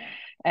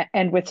 Yeah.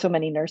 And with so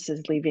many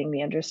nurses leaving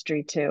the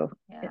industry too.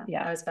 Yeah.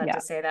 Yeah, I was about yeah,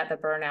 to say that the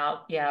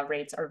burnout, yeah,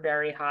 rates are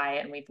very high,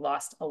 and we've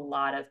lost a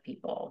lot of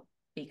people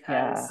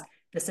because yeah.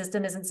 the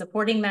system isn't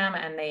supporting them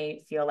and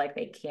they feel like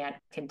they can't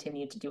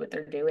continue to do what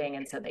they're doing.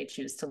 And so they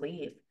choose to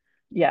leave.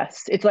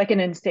 Yes, it's like an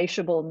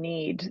insatiable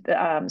need,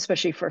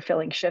 especially for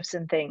filling shifts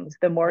and things.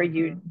 The more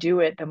you Mhm. do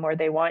it, the more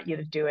they want you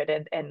to do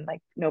it, and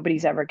like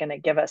nobody's ever going to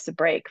give us a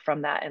break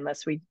from that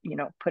unless we,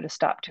 put a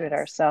stop to it Yes.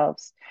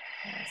 ourselves.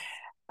 Yes.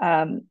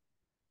 Um,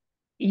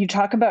 you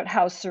talk about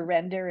how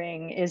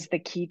surrendering is the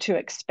key to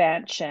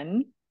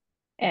expansion,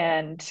 Mhm.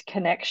 and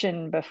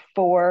connection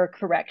before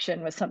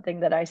correction was something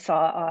that I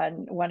saw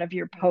on one of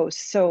your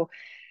posts. So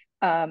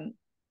um,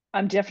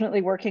 I'm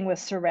definitely working with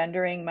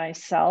surrendering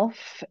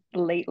myself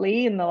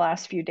lately in the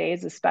last few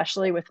days,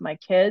 especially with my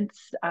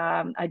kids.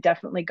 I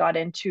definitely got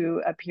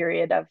into a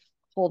period of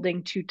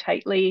holding too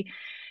tightly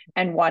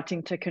and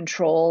wanting to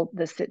control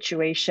the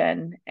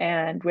situation.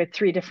 And with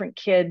three different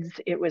kids,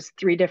 it was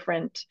three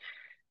different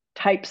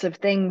types of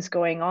things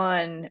going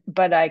on,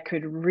 but I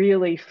could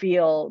really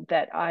feel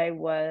that I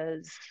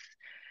was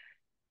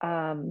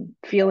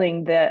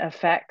feeling the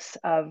effects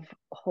of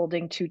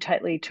holding too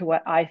tightly to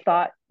what I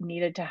thought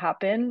needed to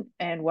happen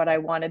and what I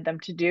wanted them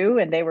to do.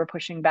 And they were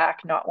pushing back,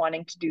 not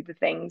wanting to do the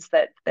things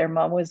that their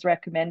mom was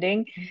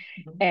recommending.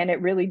 Mhm. And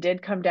it really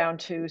did come down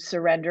to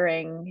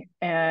surrendering.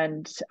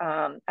 And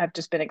I've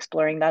just been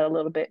exploring that a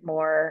little bit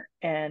more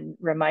and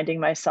reminding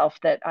myself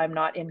that I'm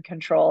not in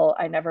control.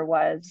 I never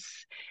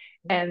was,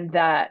 and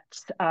that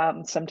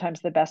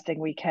sometimes the best thing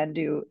we can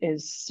do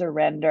is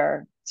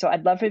surrender. So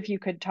I'd love if you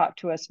could talk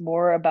to us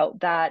more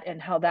about that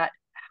and how that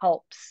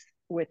helps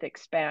with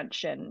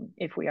expansion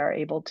if we are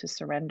able to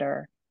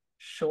surrender.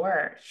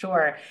 Sure,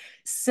 sure.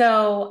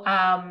 So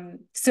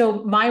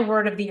my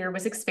word of the year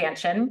was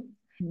expansion.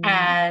 Mm.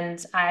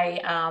 And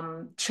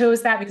I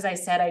chose that because I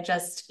said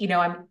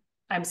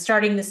I'm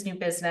starting this new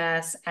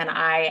business and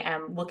I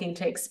am looking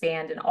to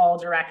expand in all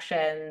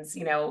directions,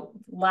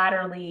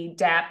 laterally,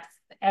 depth,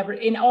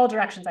 in all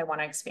directions I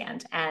want to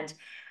expand. And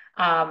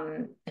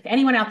if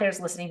anyone out there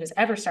is listening who's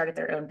ever started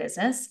their own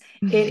business,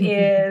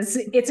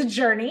 it's a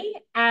journey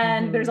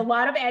and there's a Hmm.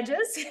 lot of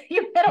edges.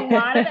 You hit a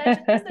lot of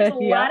edges. There's a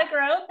Yeah. lot of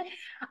growth.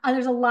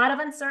 There's a lot of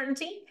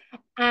uncertainty.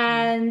 Mm.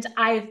 And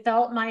I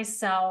felt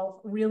myself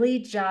really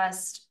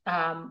just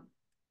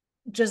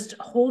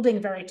holding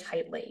very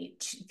tightly,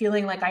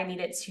 feeling like I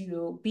needed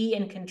to be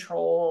in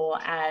control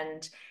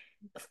and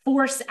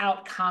force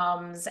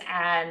outcomes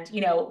and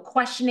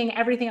questioning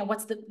everything.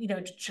 What's the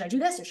should I do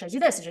this or should I do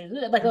this, or should I do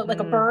that? Like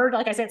a Hmm. bird,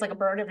 like I say, it's like a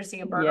bird. Ever see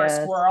a bird or a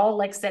Yes. squirrel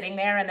like sitting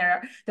there and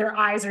their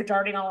eyes are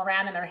darting all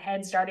around and their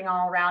heads darting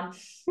all around,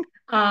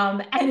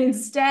 and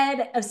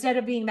instead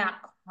of being that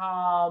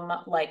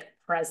calm like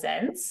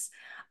presence,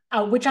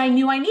 which I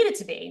knew I needed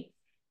to be.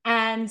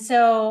 And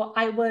so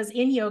I was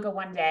in yoga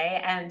one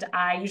day and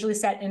I usually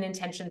set an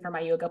intention for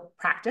my yoga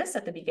practice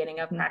at the beginning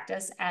of Hmm.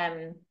 practice,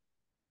 and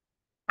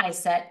I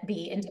set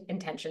the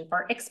intention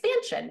for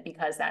expansion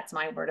because that's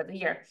my word of the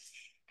year.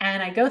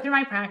 And I go through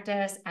my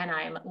practice and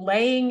I'm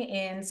laying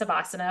in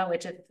Savasana,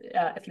 which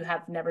if you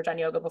have never done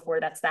yoga before,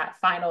 that's that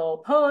final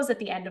pose at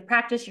the end of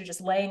practice. You're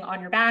just laying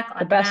on your back The on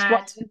the best one.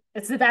 mat.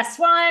 It's the best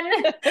one.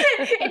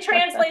 It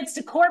translates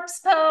to corpse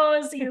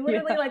pose. You're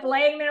literally Yeah. like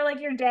laying there like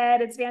you're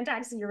dead. It's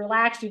fantastic. You're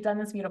relaxed. You've done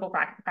this beautiful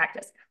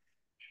practice.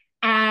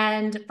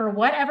 And for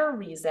whatever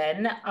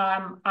reason,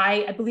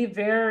 I believe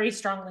very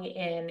strongly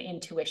in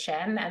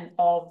intuition, and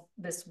all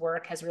this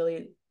work has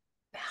really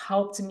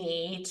helped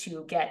me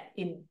to get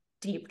in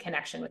deep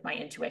connection with my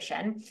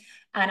intuition.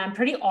 And I'm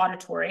pretty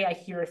auditory. I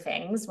hear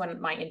things when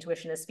my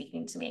intuition is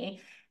speaking to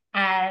me.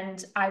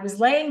 And I was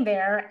laying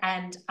there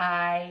and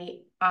I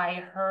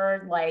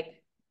heard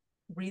like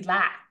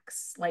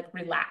relax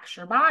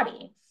your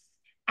body.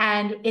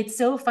 And it's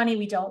so funny,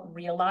 we don't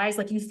realize,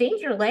 like, you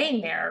think you're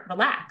laying there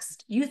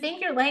relaxed. You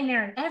think you're laying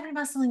there, and every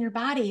muscle in your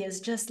body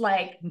is just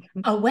like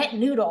a wet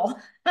noodle.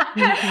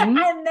 Hmm.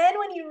 And then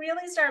when you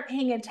really start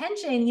paying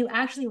attention, you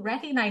actually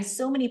recognize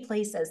so many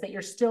places that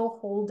you're still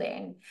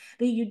holding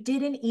that you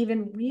didn't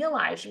even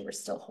realize you were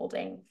still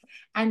holding.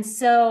 And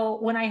so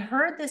when I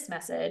heard this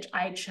message,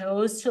 I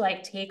chose to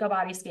like take a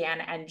body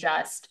scan and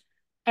just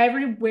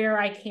everywhere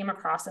I came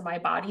across in my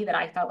body that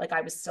I felt like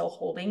I was still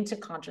holding, to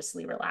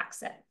consciously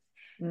relax it.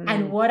 And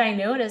Mm. what I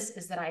noticed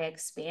is that I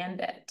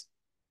expanded.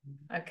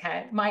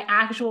 Okay. My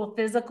actual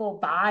physical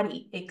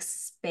body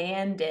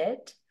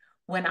expanded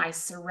when I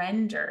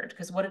surrendered.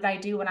 Because what did I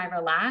do when I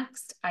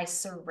relaxed? I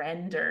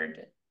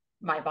surrendered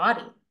my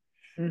body.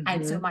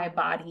 And so Hmm. my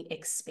body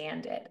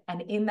expanded.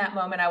 And in that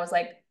moment, I was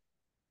like,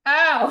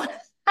 oh,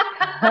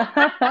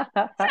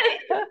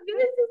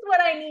 this is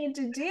what I need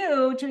to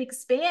do to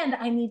expand.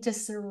 I need to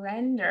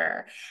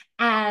surrender.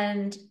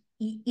 And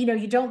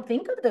you don't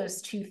think of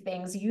those two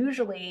things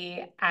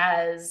usually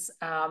as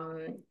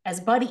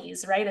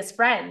buddies, right? As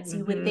friends.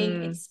 You would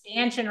think Hmm.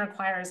 expansion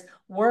requires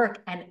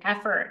work and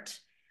effort,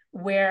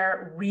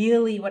 where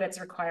really what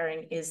it's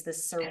requiring is the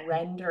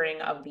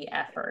surrendering of the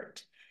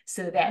effort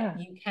so that Yeah.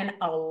 you can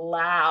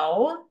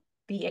allow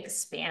the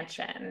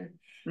expansion.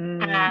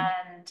 Mm.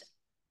 And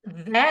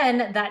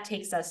then that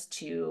takes us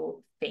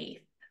to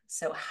faith.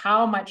 So,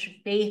 how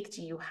much faith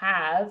do you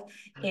have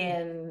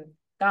in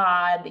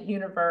God, the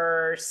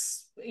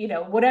universe,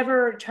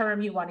 whatever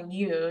term you want to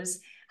use,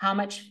 how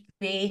much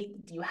faith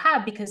do you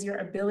have? Because your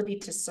ability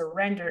to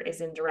surrender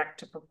is in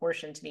direct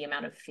proportion to the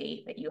amount of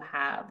faith that you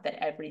have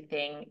that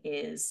everything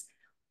is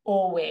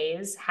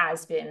always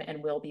has been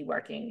and will be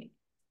working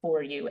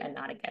for you and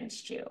not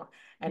against you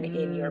and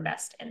in your Mm,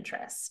 best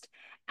interest.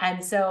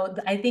 And so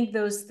I think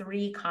those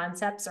three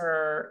concepts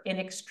are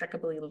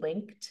inextricably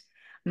linked.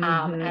 And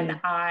mm-hmm.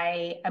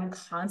 I am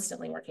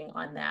constantly working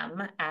on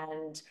them.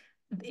 And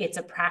it's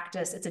a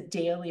practice, it's a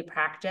daily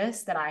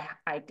practice that I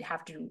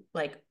have to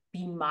like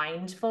be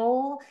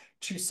mindful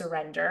to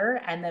surrender.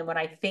 And then when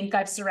I think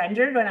I've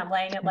surrendered, when I'm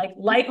laying it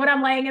like when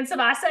I'm laying in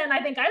Savasana and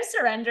I think I've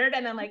surrendered,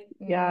 and then like,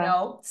 Yeah.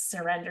 no,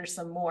 surrender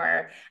some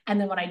more. And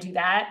then when I do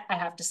that, I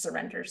have to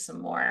surrender some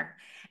more.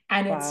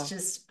 And it's Wow.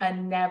 just a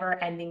never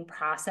ending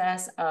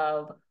process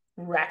of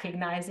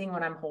recognizing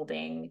when I'm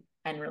holding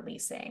and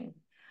releasing.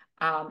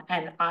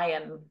 And I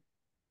am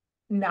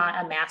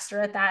not a master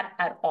at that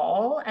at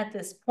all at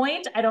this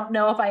point. I don't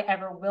know if I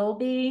ever will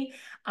be.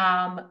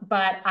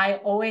 But I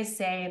always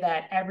say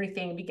that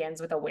everything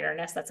begins with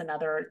awareness. That's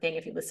another thing.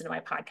 If you listen to my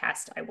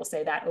podcast, I will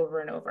say that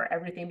over and over.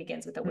 Everything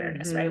begins with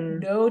awareness, right? Mm-hmm.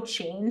 No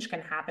change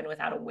can happen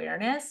without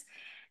awareness.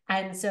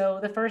 And so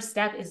the first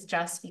step is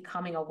just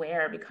becoming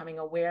aware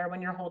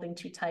when you're holding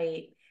too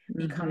tight,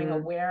 becoming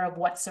Mm-hmm. aware of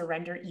what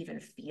surrender even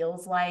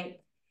feels like,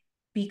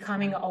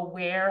 becoming Yeah.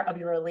 aware of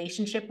your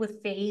relationship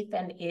with faith.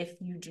 And if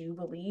you do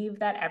believe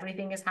that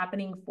everything is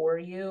happening for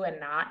you and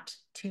not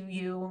to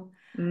you,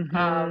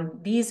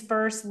 Mm-hmm. these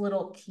first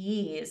little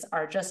keys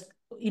are just,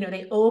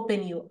 they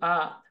open you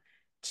up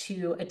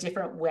to a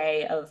different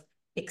way of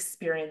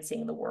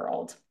experiencing the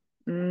world.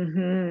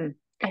 Mm-hmm.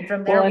 And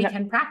from Well, there, we and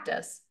can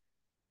practice.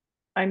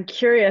 I'm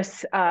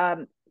curious,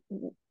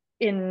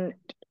 in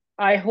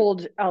I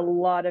hold a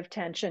lot of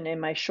tension in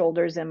my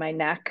shoulders and my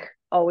neck,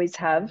 always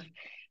have.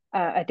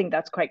 I think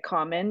that's quite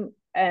common.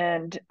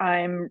 And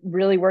I'm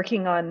really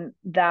working on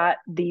that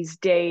these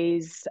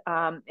days,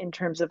 in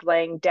terms of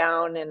laying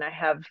down. And I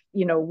have,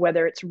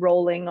 whether it's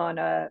rolling on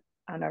a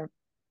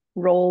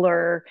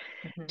roller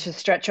Mm-hmm. to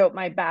stretch out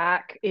my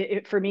back.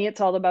 For me,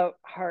 it's all about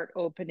heart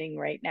opening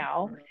right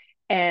now.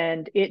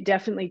 And it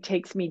definitely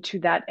takes me to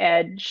that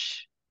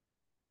edge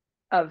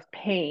of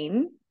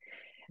pain.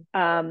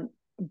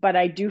 But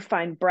I do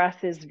find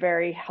breath is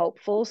very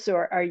helpful. So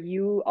are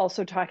you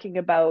also talking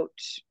about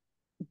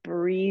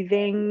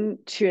breathing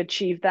to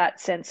achieve that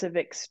sense of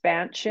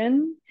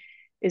expansion?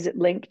 Is it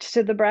linked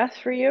to the breath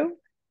for you?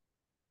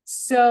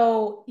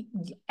 So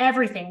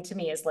everything to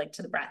me is linked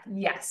to the breath.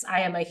 Yes,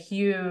 I am a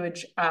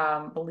huge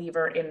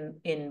believer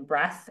in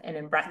breath and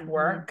in breath Mm-hmm.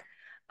 work,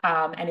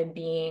 and in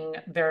being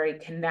very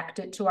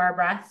connected to our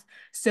breath.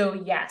 So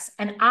yes,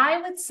 and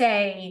I would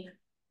say,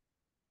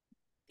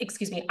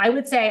 excuse me, I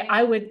would say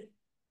I would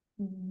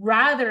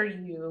rather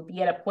you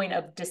be at a point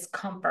of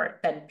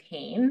discomfort than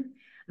pain.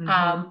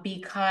 Mm-hmm.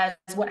 Because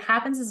what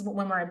happens is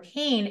when we're in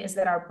pain is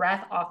that our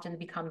breath often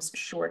becomes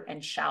short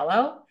and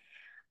shallow,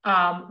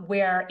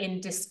 where in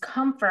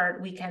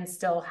discomfort, we can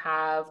still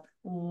have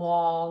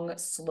long,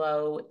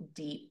 slow,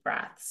 deep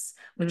breaths,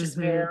 which is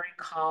Mm-hmm. very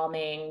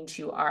calming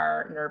to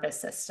our nervous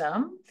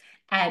system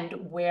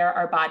and where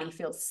our body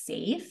feels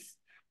safe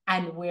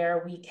and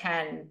where we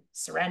can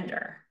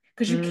surrender.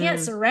 Because you can't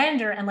Mm-hmm.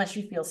 surrender unless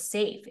you feel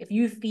safe. If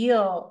you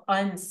feel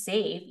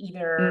unsafe,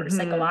 either Mm-hmm.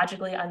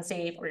 psychologically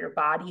unsafe or your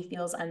body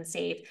feels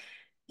unsafe,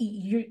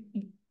 you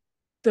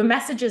the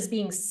messages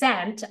being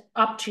sent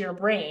up to your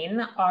brain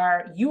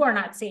are you are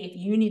not safe.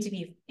 You need to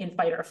be in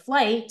fight or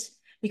flight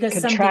because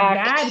something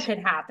bad Contract. could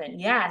happen.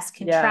 Yes,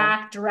 Yeah.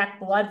 contract, direct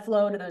blood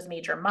flow to those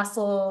major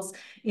muscles,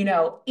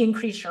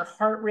 increase your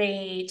heart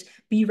rate,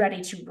 be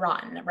ready to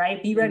run,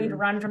 right? Be ready to Mm.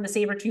 run from the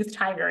saber-toothed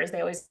tiger, as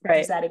they always use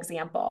Right. that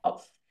example.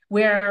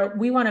 Where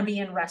we want to be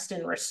in rest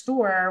and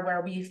restore,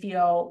 where we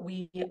feel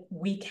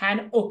we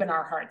can open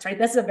our hearts, right?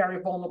 This is a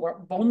very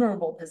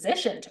vulnerable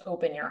position to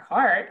open your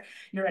heart.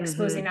 You're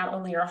exposing Mm-hmm. not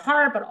only your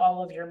heart, but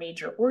all of your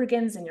major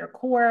organs in your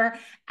core.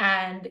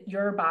 And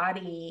your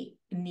body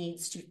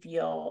needs to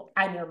feel,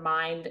 and your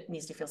mind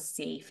needs to feel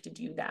safe to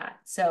do that.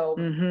 So,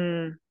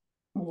 Mm-hmm.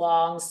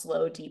 long,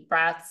 slow, deep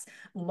breaths,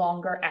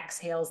 longer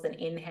exhales than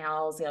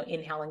inhales,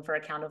 inhaling for a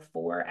count of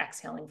 4,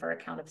 exhaling for a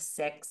count of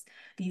 6.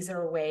 These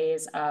are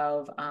ways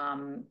of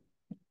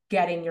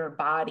getting your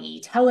body,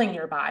 telling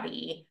your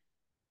body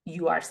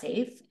you are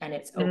safe and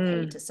it's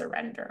okay Mm. to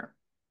surrender.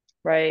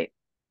 Right.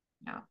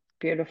 Yeah.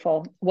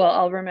 Beautiful. Well,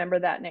 I'll remember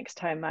that next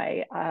time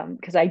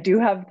because I do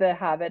have the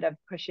habit of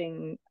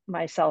pushing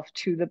myself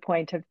to the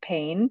point of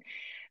pain,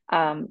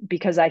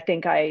 because I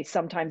think I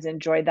sometimes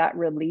enjoy that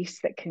release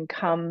that can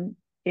come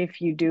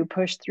if you do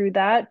push through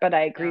that. But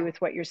I agree Yeah.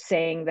 with what you're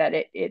saying that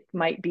it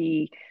might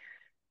be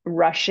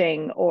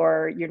rushing,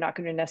 or you're not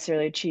going to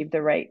necessarily achieve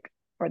the right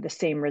or the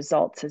same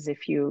results as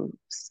if you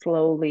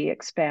slowly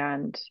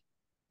expand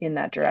in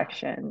that Yeah.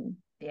 direction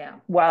Yeah.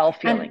 while And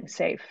feeling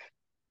safe.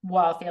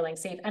 while feeling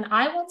safe. And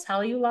I will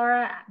tell you,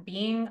 Laura,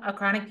 being a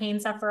chronic pain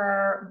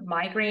sufferer,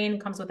 migraine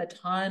comes with a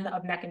ton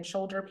of neck and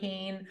shoulder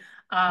pain.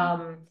 Mm.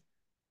 Um,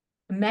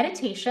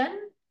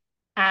 Meditation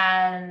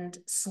and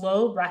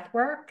slow breath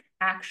work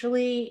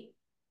actually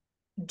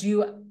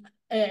do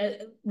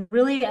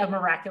really a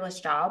miraculous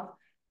job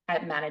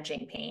at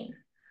managing pain.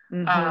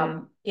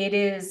 Mm-hmm. It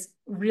is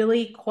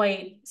really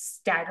quite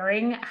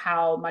staggering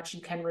how much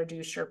you can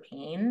reduce your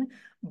pain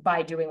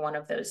by doing one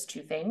of those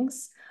two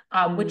things,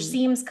 which Mm.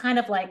 seems kind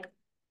of like,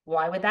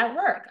 why would that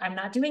work? I'm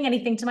not doing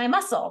anything to my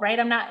muscle, right?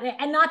 I'm not,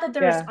 and not that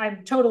Yeah.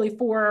 I'm totally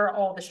for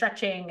all the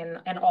stretching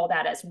and all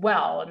that as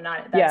well. I'm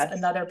not, that's Yes.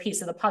 another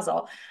piece of the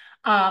puzzle.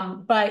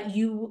 But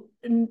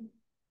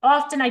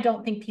often I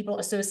don't think people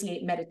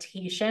associate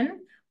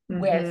meditation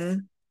with Mm-hmm.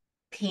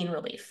 pain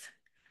relief,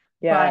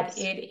 but Yes.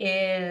 it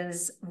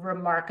is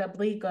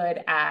remarkably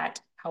good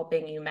at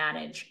helping you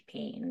manage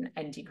pain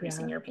and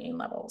decreasing Yeah. your pain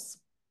levels.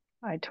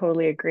 I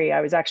totally agree.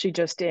 I was actually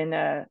just in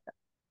a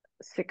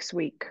 6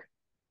 week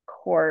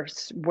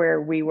course where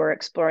we were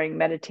exploring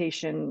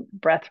meditation,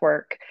 breath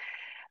work,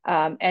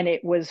 and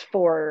it was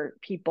for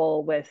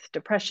people with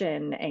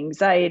depression,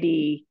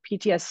 anxiety,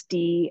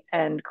 PTSD,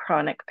 and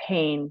chronic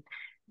pain.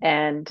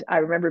 And I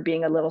remember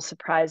being a little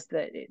surprised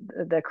that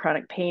the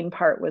chronic pain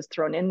part was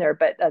thrown in there,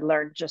 but I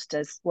learned just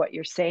as what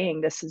you're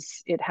saying,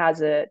 it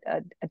has a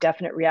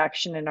definite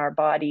reaction in our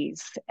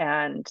bodies,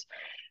 and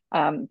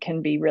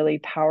can be really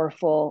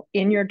powerful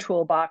in your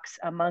toolbox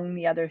among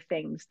the other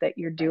things that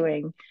you're Right.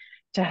 doing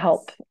to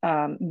help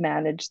Yes.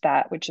 manage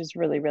that, which is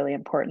really, really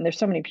important. There's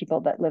so many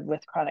people that live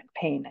with chronic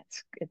pain.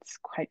 It's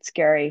quite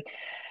scary.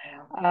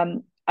 Yeah.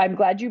 I'm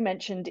glad you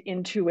mentioned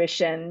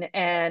intuition,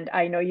 and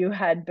I know you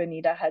had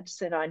Bonita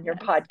Hudson on your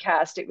Yes.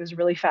 podcast. It was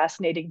really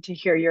fascinating to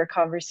hear your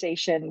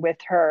conversation with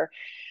her.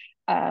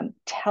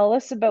 Tell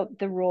us about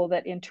the role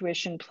that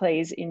intuition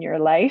plays in your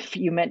life.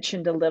 You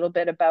mentioned a little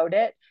bit about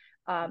it.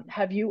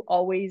 Have you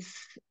always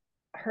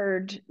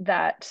heard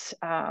that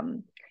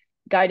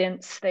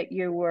guidance that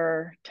you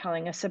were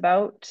telling us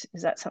about?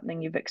 Is that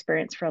something you've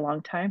experienced for a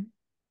long time?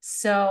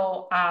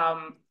 So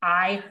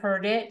I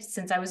heard it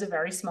since I was a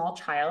very small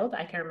child.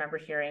 I can remember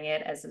hearing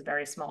it as a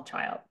very small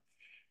child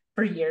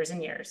for years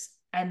and years.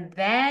 And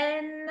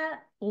then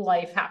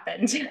life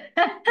happened.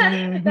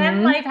 Then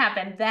Mm-hmm. life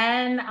happened.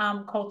 Then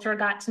culture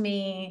got to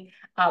me.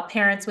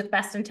 Parents with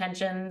best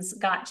intentions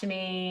got to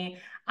me.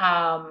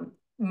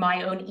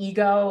 My own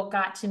ego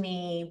got to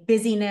me.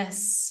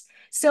 Busyness,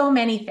 so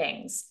many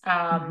things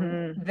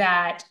Mm-hmm.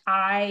 that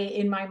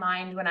in my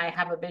mind, when I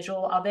have a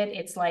visual of it,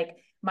 it's like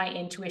my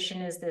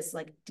intuition is this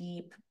like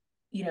deep,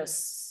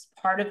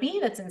 part of me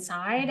that's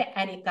inside,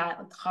 and it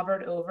got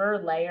covered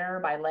over layer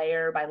by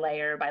layer by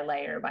layer by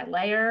layer by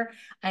layer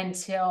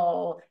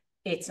until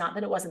it's not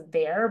that it wasn't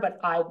there, but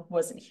I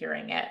wasn't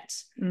hearing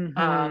it.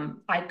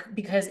 Mm-hmm.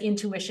 Because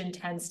intuition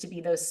tends to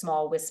be those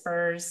small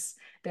whispers.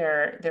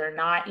 They're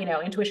not,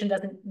 intuition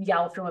doesn't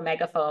yell through a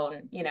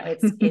megaphone.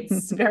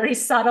 It's very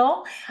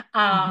subtle.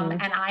 Mm-hmm.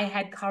 And I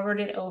had covered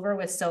it over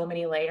with so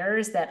many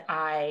layers that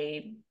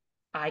I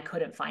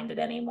couldn't find it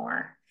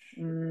anymore.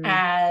 Mm-hmm.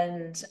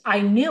 And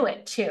I knew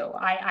it too.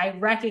 I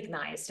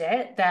recognized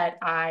it, that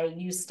I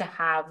used to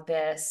have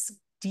this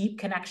deep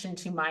connection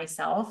to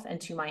myself and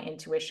to my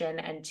intuition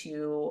and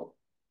to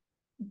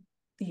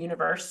the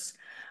universe,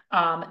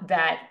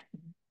 that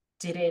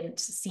didn't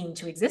seem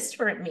to exist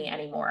for me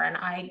anymore. And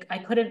I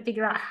couldn't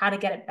figure out how to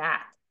get it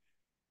back.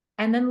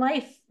 And then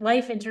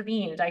life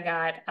intervened. I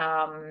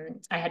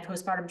had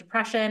postpartum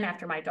depression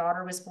after my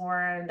daughter was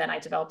born. Then I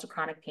developed a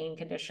chronic pain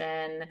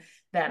condition.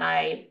 Then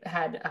I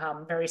had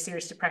very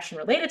serious depression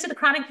related to the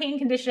chronic pain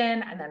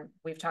condition. And then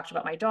we've talked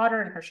about my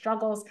daughter and her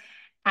struggles.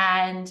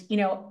 And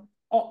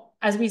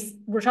as we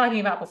were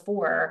talking about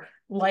before,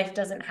 life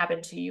doesn't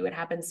happen to you, it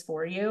happens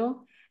for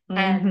you.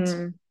 And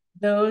Mm-hmm.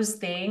 those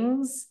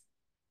things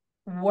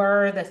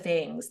were the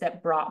things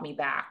that brought me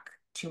back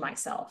to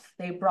myself.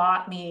 They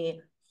brought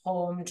me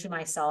home to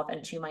myself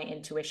and to my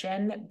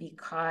intuition,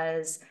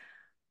 because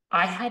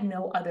I had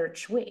no other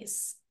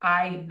choice.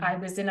 I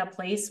Mm-hmm. was in a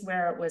place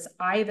where it was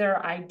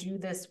either I do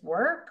this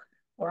work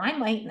or I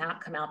might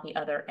not come out the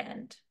other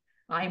end.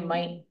 I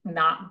might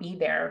not be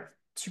there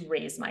to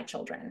raise my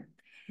children.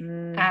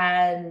 Mm-hmm.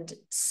 And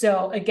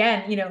so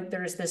again,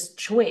 there's this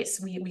choice.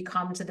 We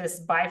come to this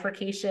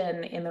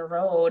bifurcation in the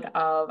road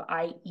of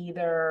I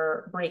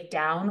either break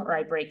down or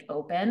I break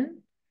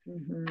open.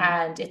 Mm-hmm.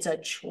 And it's a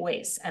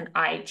choice. And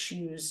I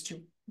chose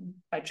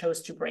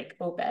to break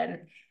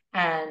open.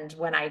 And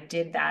when I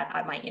did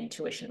that, my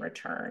intuition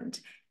returned.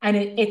 And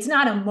it's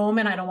not a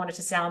moment. I don't want it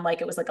to sound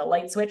like it was like a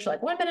light switch,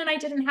 like 1 minute I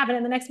didn't have it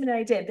and the next minute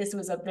I did. This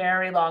was a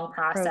very long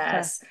Process.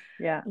 process,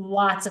 Yeah.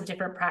 lots of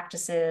different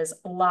practices,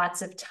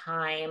 lots of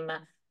time.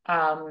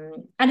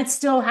 And it's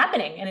still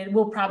happening, and it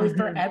will probably Mm-hmm.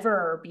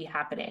 forever be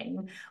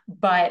happening.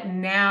 But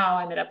now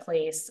I'm at a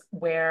place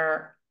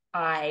where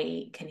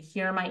I can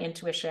hear my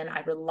intuition.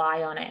 I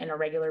rely on it on a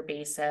regular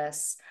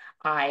basis.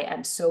 I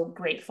am so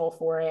grateful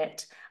for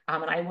it.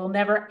 And I will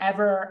never,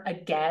 ever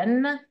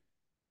again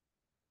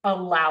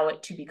allow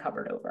it to be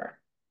covered over.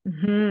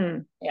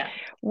 Mm-hmm. Yeah.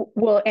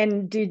 Well,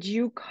 and did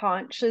you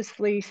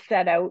consciously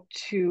set out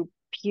to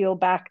peel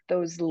back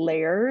those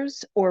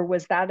layers, or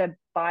was that a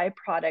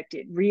byproduct?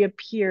 It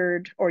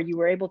reappeared, or you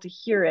were able to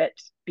hear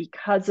it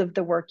because of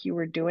the work you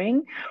were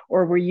doing,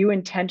 or were you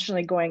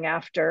intentionally going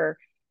after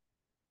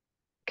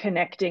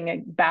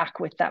connecting back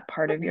with that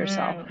part of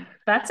yourself?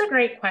 That's a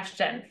great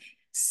question.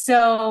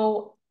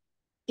 So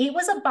it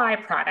was a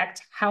byproduct.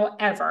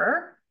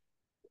 However,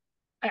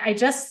 I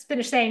just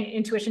finished saying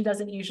intuition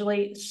doesn't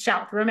usually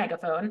shout through a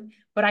megaphone,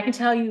 but I can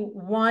tell you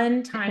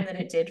one time that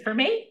it did for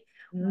me,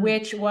 Mm,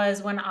 which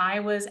was when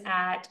I was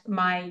at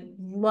my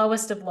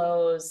lowest of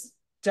lows,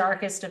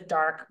 darkest of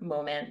dark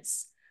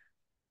moments.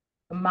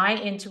 My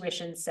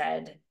intuition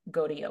said,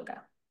 go to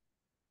yoga.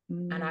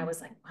 And I mm. was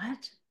like,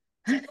 what?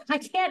 I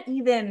can't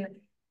even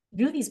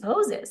do these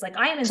poses. Like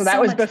I am in So that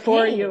so was much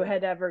before you pain.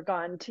 had ever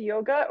gone to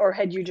yoga, or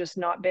had you just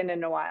not been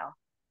in a while?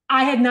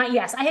 I had not,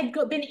 yes, I had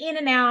been in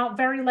and out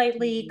very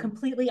lightly, Mm,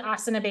 completely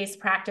asana based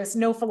practice,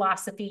 no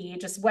philosophy,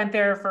 just went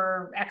there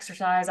for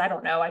exercise. I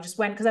don't know. I just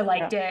went because I yeah.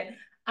 liked it.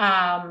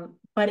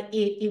 But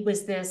it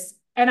was this,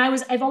 and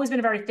I've always been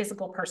a very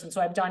physical person.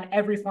 So I've done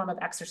every form of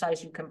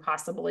exercise you can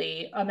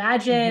possibly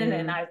imagine.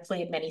 And Mm-hmm. I've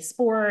played many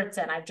sports,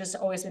 and I've just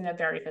always been a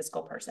very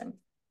physical person.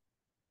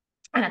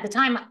 And at the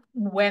time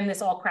when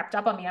this all crept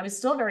up on me, I was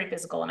still very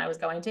physical and I was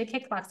going to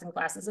kickboxing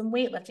classes and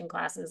weightlifting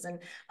classes and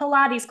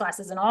Pilates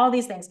classes and all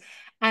these things.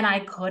 And I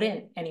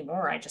couldn't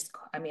anymore.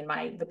 I mean,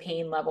 the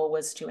pain level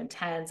was too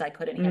intense. I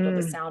couldn't handle the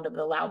Mm, sound of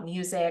the loud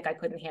music. I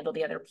couldn't handle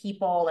the other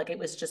people. Like it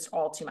was just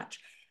all too much.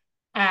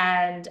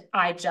 And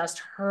I just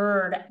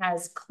heard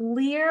as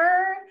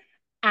clear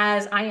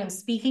as I am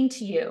speaking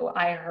to you,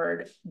 I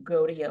heard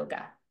go to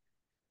yoga.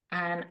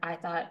 And I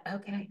thought,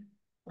 okay,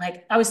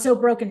 like I was so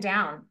broken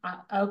down.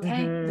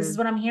 Okay, this is mm-hmm.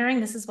 what I'm hearing.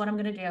 This is what I'm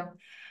going to do.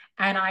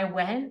 And I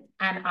went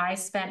and I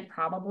spent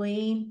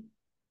probably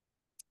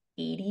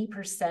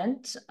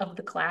 80% of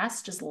the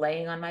class just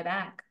laying on my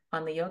back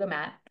on the yoga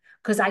mat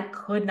because I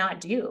could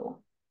not do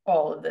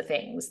all of the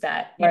things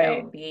that,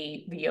 Right.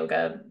 the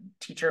yoga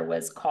teacher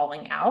was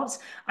calling out.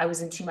 I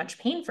was in too much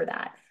pain for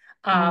that.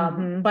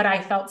 Mm-hmm. But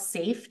I felt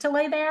safe to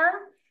lay there.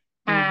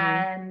 Mm-hmm.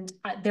 And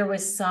there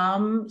was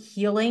some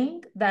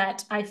healing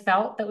that I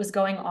felt that was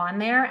going on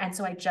there. And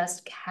so I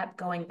just kept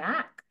going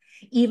back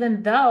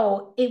even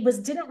though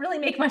didn't really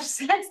make much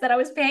sense that I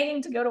was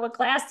paying to go to a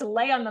class to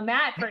lay on the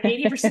mat for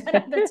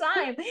 80% of the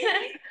time.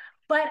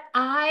 But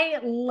I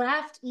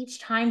left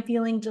each time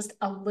feeling just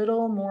a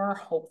little more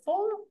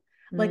hopeful,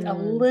 like a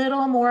Mm,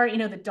 little more,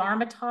 the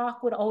Dharma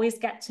talk would always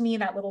get to me,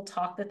 that little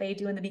talk that they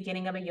do in the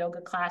beginning of a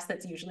yoga class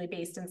that's usually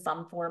based in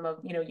some form of,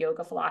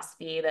 yoga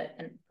philosophy and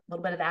a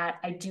little bit of that.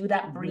 I do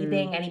that mm-hmm.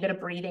 breathing, any bit of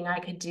breathing I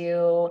could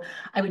do.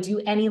 I would do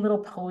any little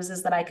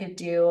poses that I could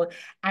do.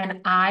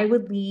 And I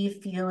would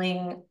leave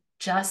feeling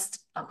just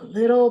a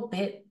little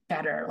bit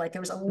better. Like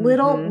there was a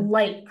little Mm-hmm.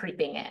 light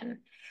creeping in.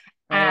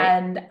 Right.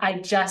 And I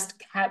just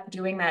kept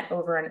doing that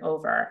over and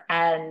over.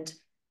 And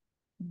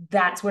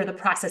that's where the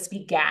process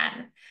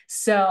began.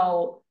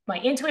 So my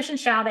intuition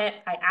shouted,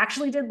 I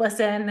actually did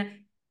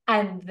listen.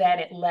 And then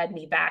it led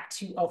me back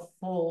to a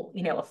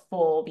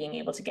full being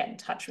able to get in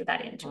touch with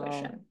that Oh,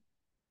 intuition.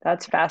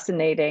 that's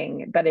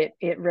fascinating. But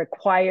it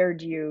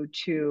required you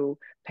to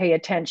pay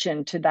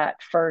attention to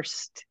that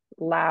first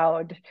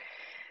loud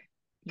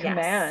Yes.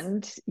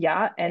 command,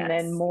 yeah, and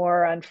then Yes.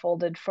 more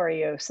unfolded for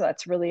you. So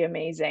that's really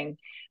amazing.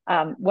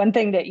 One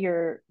thing that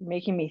you're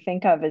making me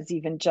think of is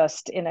even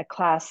just in a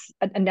class.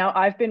 And now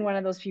I've been one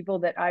of those people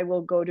that I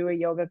will go to a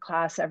yoga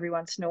class every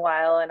once in a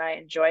while and I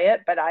enjoy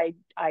it, but I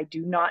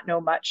do not know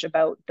much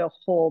about the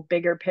whole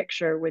bigger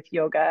picture with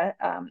yoga.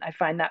 I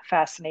find that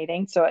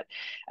fascinating. So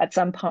at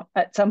some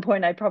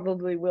point, I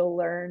probably will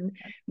learn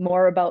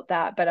more about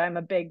that. But I'm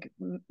a big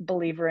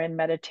believer in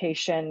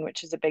meditation,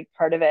 which is a big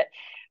part of it.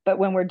 But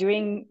when we're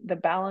doing the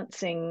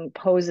balancing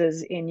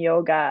poses in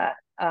yoga,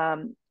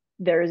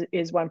 there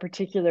is one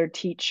particular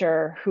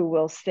teacher who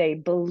will say,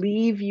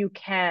 believe you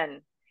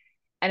can.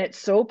 And it's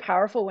so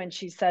powerful when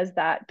she says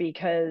that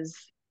because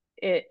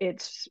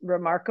it's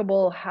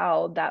remarkable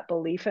how that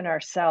belief in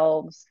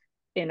ourselves,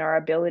 in our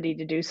ability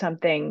to do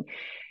something,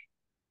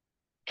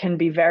 can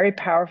be very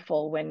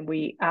powerful when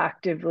we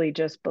actively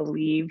just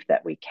believe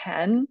that we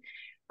can.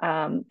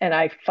 And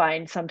I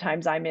find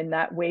sometimes I'm in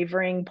that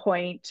wavering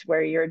point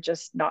where you're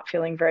just not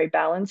feeling very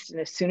balanced. And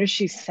as soon as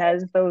she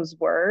says those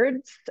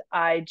words,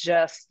 I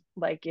just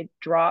like it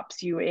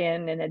drops you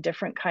in a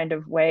different kind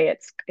of way.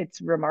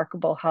 It's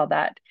remarkable how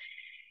that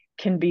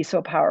can be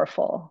so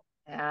powerful.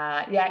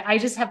 Yeah, I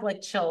just have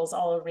like chills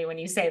all over me when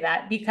you say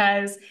that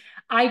because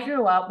I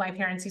grew up, my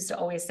parents used to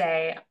always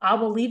say, I'll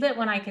believe it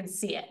when I can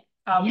see it.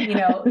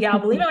 Yeah. Yeah, I'll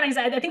believe it when I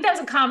see it. I think that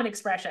was a common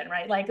expression,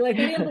 right? Like they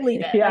didn't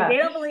believe it. Like Yeah. they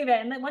don't believe it.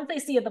 And then once they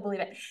see it, they'll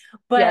believe it.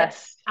 But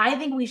Yes. I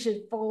think we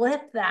should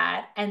flip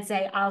that and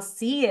say, I'll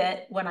see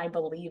it when I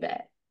believe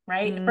it,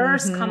 right?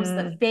 First comes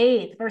the Mm-hmm.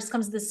 faith, first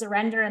comes the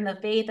surrender and the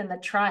faith and the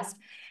trust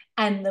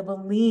and the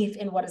belief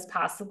in what is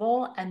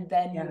possible. And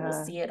then you will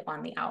Yeah. see it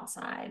on the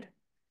outside.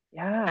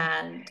 Yeah.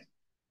 And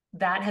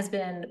that has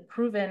been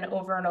proven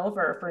over and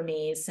over for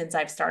me since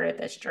I've started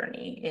this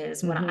journey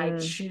is when I Mm-hmm.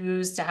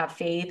 choose to have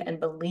faith and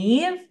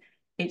believe,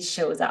 it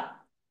shows up.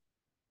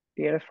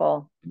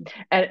 Beautiful.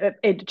 And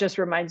it just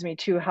reminds me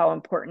too how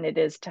important it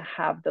is to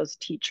have those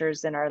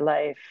teachers in our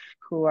life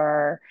who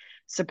are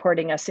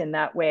supporting us in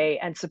that way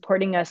and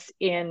supporting us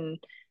in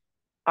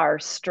our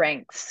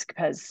strengths,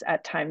 because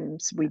at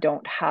times we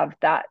don't have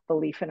that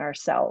belief in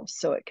ourselves.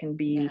 So it can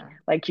be, Yeah.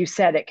 like you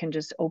said, it can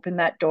just open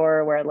that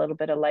door where a little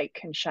bit of light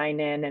can shine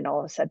in, and all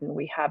of a sudden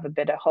we have a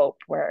bit of hope,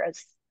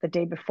 whereas the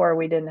day before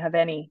we didn't have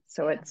any.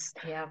 So Yeah.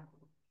 Yeah.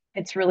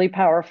 it's really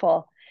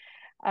powerful.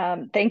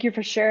 Thank you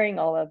for sharing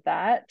all of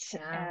that.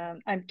 Yeah.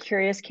 I'm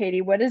curious,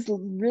 Katie, what is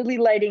really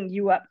lighting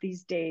you up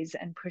these days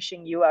and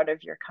pushing you out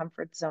of your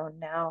comfort zone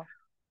now?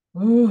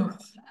 Ooh,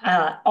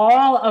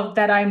 all of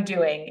that I'm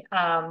doing.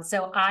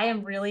 So I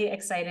am really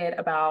excited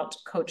about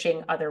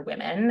coaching other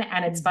women.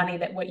 And it's funny Mhm.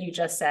 that what you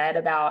just said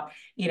about,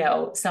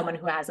 someone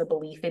who has a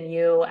belief in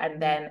you and Mm.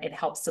 then it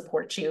helps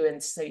support you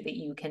and so that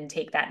you can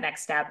take that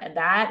next step. And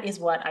that is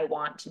what I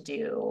want to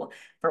do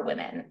for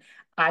women.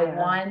 I Yeah.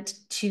 want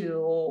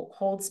to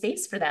hold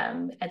space for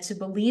them and to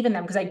believe in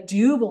them because I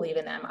do believe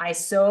in them. I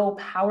so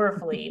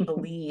powerfully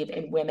believe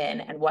in women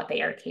and what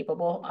they are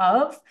capable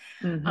of.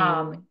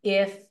 Hmm.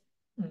 If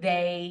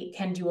they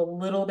can do a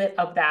little bit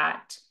of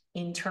that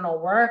internal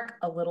work,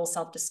 a little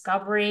self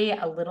discovery,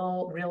 a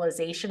little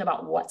realization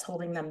about what's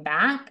holding them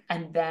back,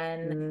 and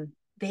then Mm.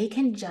 they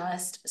can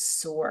just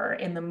soar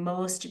in the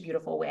most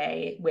beautiful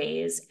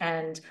ways.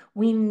 And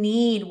we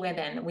need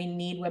women. We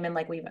need women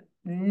like we've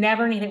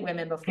never needed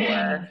women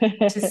before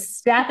to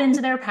step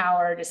into their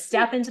power, to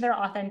step into their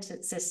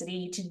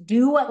authenticity, to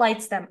do what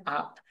lights them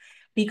up,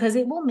 because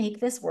it will make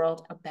this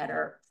world a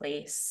better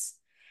place.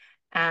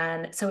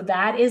 And so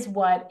that is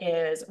what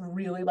is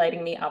really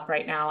lighting me up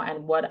right now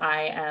and what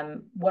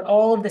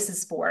all of this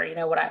is for,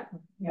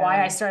 why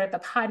I Yeah. started the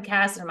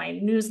podcast and my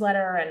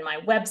newsletter and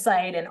my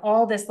website and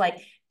all this like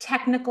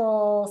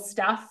technical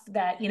stuff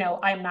that,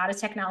 I'm not a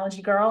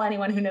technology girl.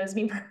 Anyone who knows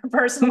me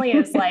personally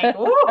is like,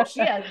 oh,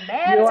 she is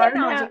mad You at are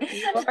technology.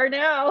 now. You are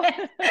now.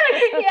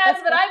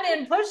 Yes, but I've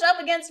been pushed up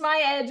against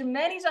my edge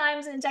many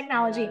times in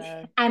technology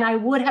Yeah. and I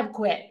would have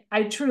quit.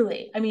 I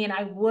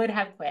would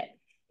have quit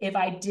if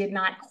I did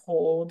not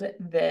hold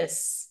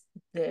this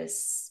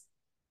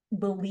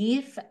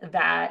belief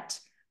that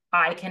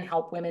I can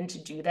help women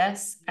to do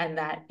this and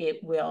that Mm.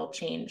 it will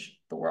change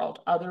the world.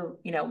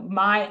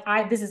 My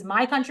I this is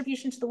my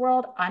contribution to the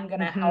world. I'm going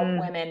to help Hmm.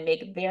 women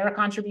make their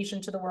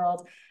contribution to the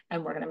world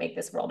and we're going to make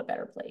this world a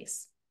better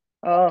place.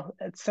 Oh,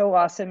 it's so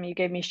awesome. You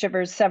gave me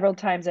shivers several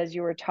times as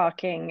you were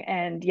talking.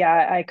 And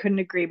yeah, I couldn't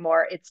agree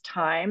more. It's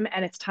time,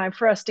 and it's time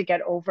for us to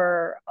get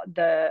over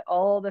the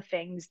all the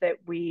things that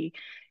we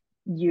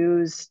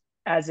use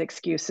as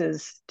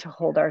excuses to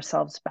hold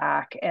ourselves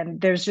back. And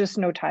there's just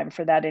no time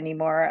for that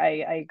anymore.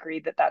 I agree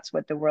that that's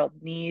what the world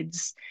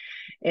needs,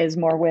 is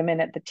more women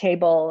at the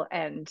table.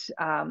 And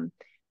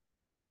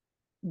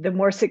the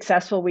more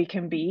successful we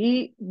can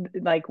be,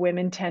 like,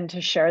 women tend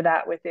to share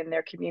that within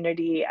their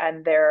community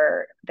and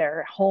their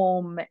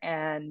home,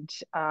 and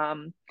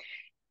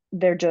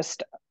they're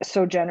just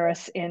so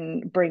generous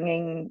in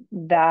bringing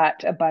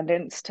that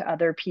abundance to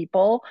other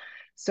people.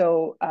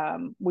 So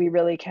we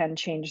really can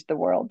change the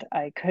world.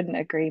 I couldn't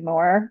agree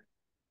more.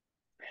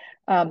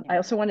 I Yeah.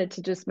 also wanted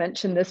to just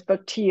mention this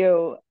book to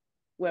you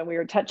when we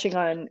were touching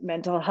on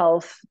mental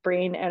health,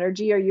 brain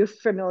energy. Are you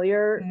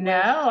familiar No,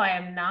 with? I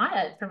am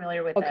not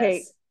familiar with Okay,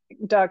 this.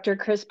 Dr.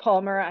 Chris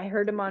Palmer. I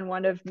heard him on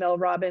one of Mel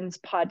Robbins'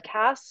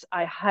 podcasts.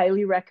 I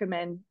highly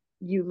recommend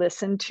you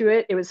listen to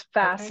it. It was Okay.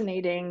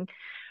 fascinating.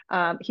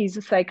 He's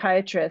a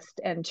psychiatrist,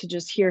 and to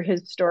just hear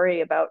his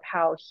story about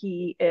how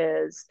he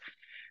is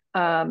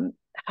um,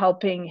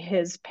 helping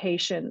his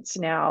patients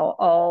now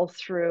all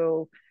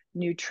through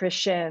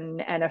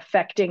nutrition and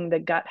affecting the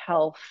gut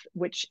health,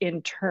 which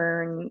in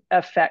turn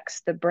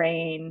affects the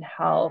brain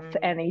health. Mm,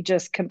 And he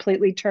just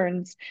completely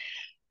turns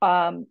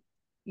um,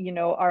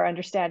 our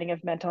understanding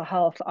of mental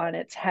health on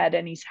its head,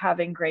 and he's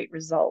having great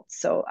results.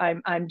 So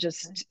I'm okay.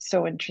 just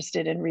so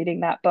interested in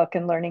reading that book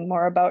and learning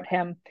more about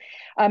him.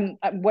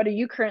 What are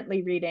you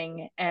currently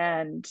reading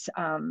and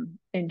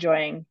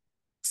enjoying?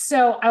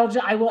 So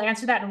I will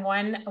answer that in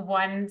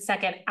one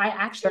second. I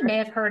actually may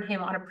Sure. have heard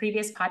him on a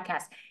previous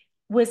podcast.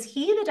 Was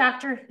he the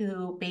doctor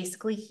who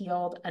basically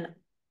healed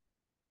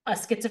a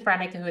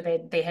schizophrenic who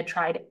they had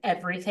tried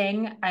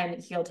everything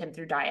and healed him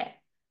through diet,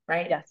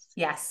 right? Yes.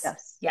 Yes.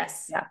 Yes.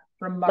 Yes. Yeah. Like,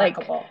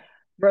 Remarkable.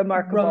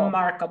 remarkable.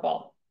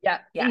 Remarkable.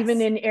 Yeah,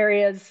 even Yes. in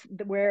areas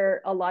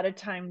where a lot of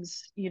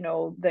times,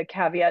 the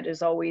caveat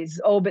is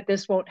always, oh, but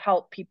this won't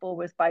help people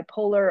with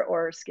bipolar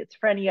or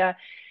schizophrenia.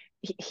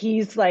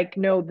 He's like,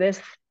 no,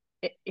 this,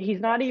 he's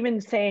not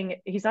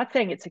saying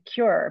it's a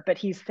cure, but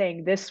he's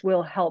saying this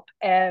will help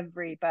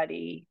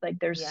everybody. Like,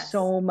 there's Yes.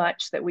 so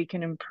much that we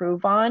can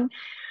improve on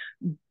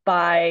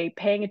by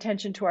paying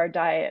attention to our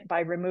diet,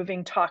 by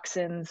removing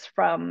toxins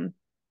from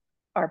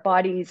our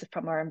bodies,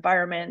 from our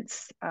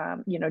environments,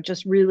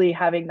 just really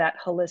having that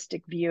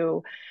holistic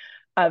view.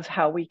 of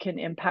how we can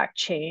impact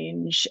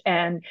change.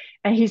 And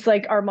he's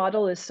like, our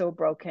model is so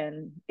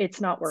broken, it's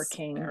not It's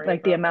working. very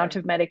Like the amount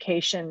of broken.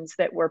 medications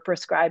that we're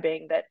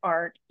prescribing that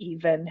aren't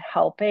even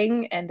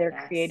helping, and they're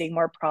Yes. creating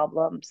more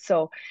problems.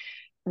 So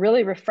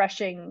really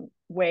refreshing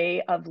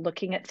way of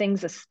looking at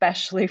things,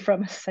 especially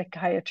from a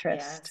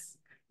psychiatrist. Yes.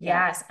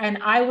 Yeah. Yes. And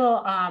I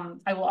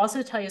will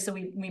also tell you, so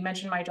we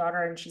mentioned my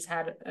daughter and she's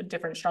had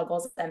different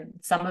struggles and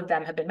some of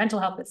them have been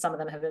mental health, but some of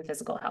them have been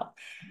physical health.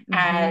 Mm-hmm.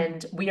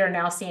 And we are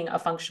now seeing a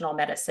functional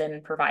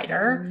medicine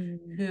provider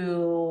Mm.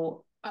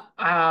 who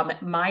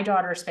my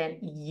daughter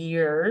spent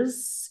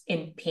years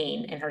in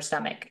pain in her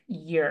stomach,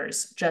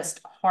 years, just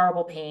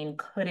horrible pain,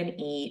 couldn't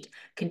eat,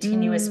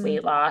 continuous Mm.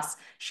 weight loss.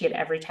 She had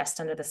every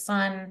test under the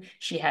sun.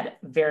 She had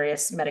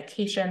various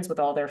medications with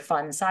all their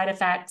fun side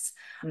effects.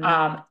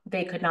 Mm.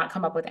 They could not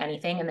come up with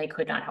anything and they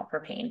could not help her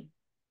pain.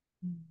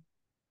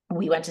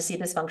 We went to see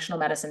this functional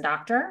medicine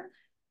doctor.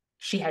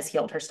 She has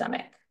healed her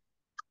stomach.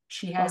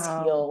 She has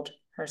Wow. healed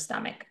her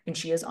stomach and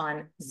she is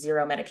on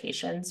zero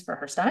medications for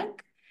her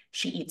stomach.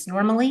 She eats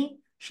normally.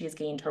 She has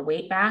gained her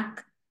weight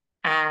back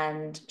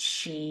and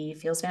she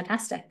feels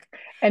fantastic.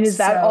 And is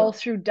that all So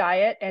through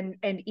diet and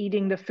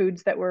eating the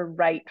foods that were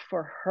right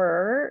for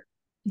her?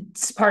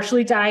 it's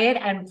partially diet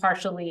and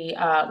partially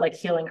like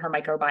healing her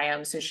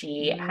microbiome. So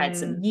she had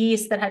some Mm.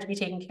 yeast that had to be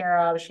taken care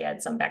of. She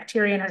had some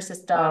bacteria in her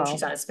system.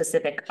 She's Wow. on a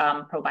specific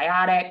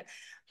probiotic,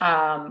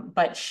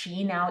 but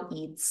she now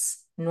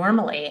eats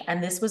normally.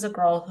 And this was a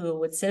girl who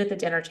would sit at the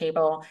dinner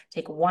table,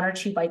 take one or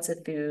two bites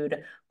of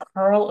food,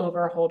 curl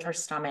over, hold her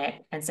stomach,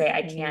 and say,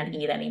 "I can't Mm.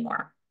 eat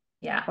anymore."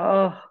 Yeah.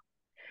 Oh,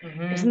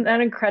 isn't Hmm.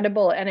 that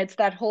incredible? And it's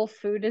that whole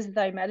food is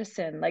thy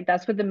medicine. Like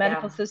that's what the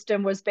medical Yeah.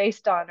 system was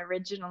based on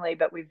originally,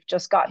 but we've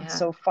just gotten Yeah.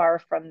 so far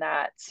from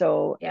that.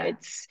 So Yeah.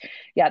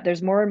 yeah,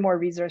 there's more and more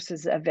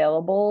resources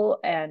available,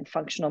 and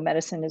functional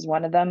medicine is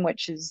one of them,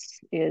 which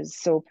is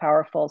so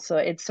powerful. So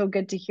it's so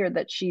good to hear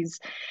that she's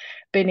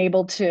been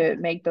able to Yeah.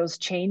 make those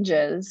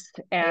changes.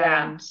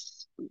 Yeah. And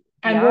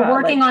And we're yeah,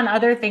 working like, on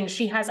other things.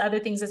 She has other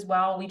things as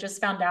well. We just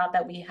found out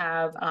that we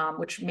have,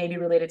 which may be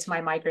related to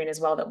my migraine as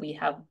well, that we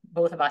have,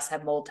 both of us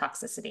have mold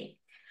toxicity.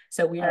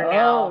 So we are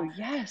oh, now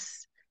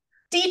yes.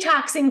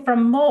 detoxing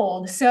from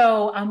mold.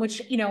 So,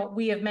 which,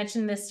 we have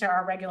mentioned this to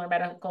our regular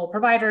medical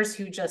providers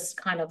who just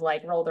kind of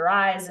like roll their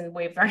eyes and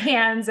wave their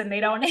hands and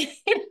they don't, they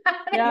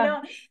Yeah.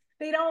 don't,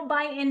 they don't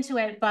buy into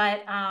it.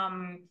 But,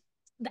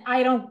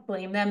 I don't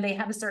blame them. They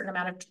have a certain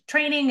amount of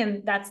training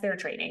and that's their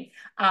training.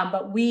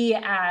 But we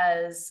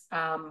as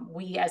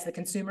the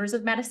consumers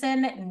of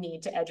medicine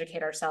need to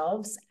educate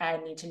ourselves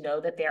and need to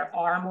know that there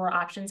are more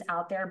options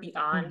out there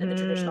beyond the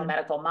traditional Hmm.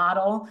 medical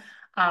model.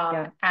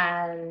 Yeah.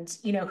 And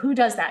who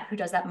does that? Who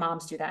does that?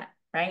 Moms do that,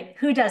 right?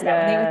 Who does that?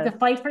 When they have Yeah. to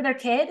fight for their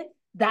kid,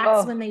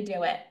 that's when Oh, they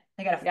do it.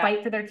 They got to yeah.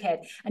 fight for their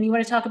kid. And you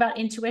want to talk about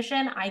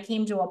intuition? I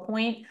came to a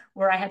point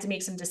where I had to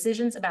make some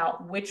decisions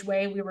about which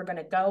way we were going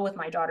to go with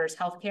my daughter's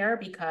healthcare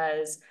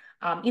because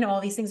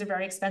all these things are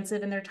very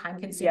expensive and they're time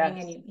consuming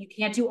and Yes. you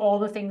can't do all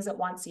the things at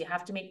once. So you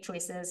have to make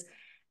choices.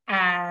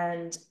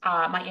 And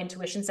my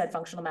intuition said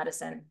functional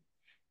medicine.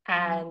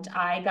 And Mm.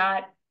 I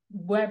got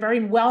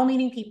very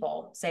well-meaning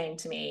people saying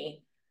to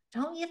me,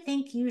 don't you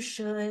think you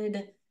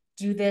should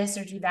do this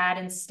or do that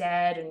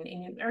instead?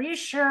 And are you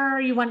sure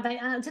you want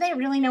that? Do they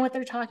really know what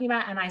they're talking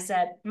about? And I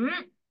said,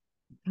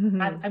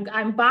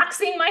 I'm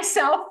boxing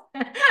myself. I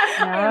am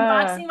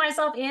Yeah. boxing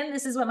myself in.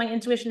 This is what my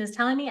intuition is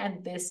telling me,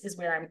 and this is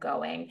where I'm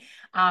going.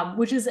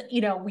 Which is,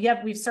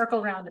 we've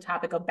circled around the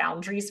topic of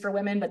boundaries for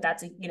women, but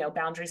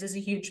boundaries is a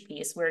huge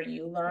piece where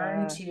you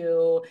learn Yeah.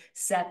 to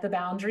set the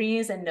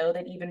boundaries and know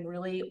that even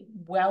really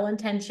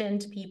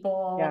well-intentioned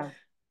people Yeah.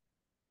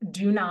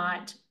 do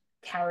not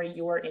carry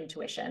your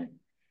intuition.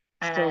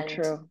 So And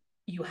true.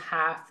 you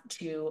have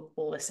to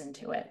listen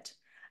to it.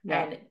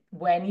 Yeah. And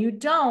when you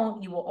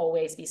don't, you will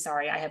always be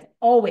sorry. I have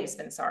always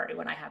been sorry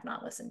when I have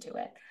not listened to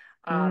it.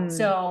 Mm.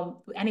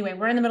 So anyway,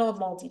 we're in the middle of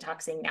mold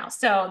detoxing now.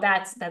 So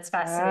that's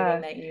fascinating Yeah.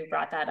 that you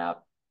brought that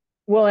up.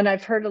 Well, and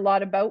I've heard a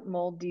lot about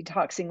mold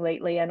detoxing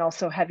lately, and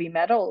also heavy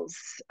metals,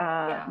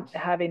 Yeah.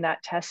 having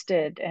that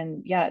tested.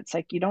 And yeah, it's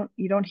like you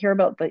don't hear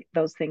about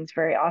those things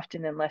very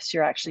often unless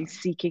you're actually No,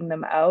 seeking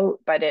them out.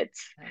 But no.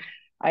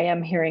 I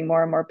am hearing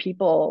more and more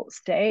people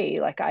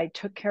say, like, I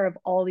took care of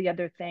all the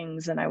other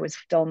things and I was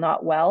still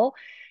not well.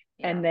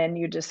 Yeah. And then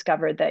you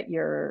discover that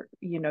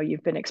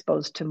you've been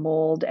exposed to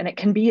mold, and it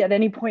can be at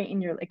any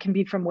point it can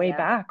be from way Yeah.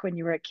 back when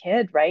you were a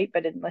kid, right?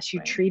 But unless you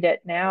Right. treat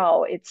it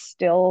now, it's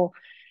still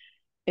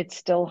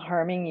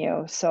harming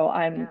you. So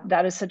Yeah.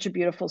 that is such a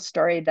beautiful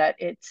story that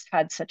it's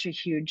had such a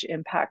huge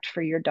impact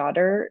for your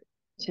daughter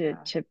to Yeah.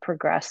 to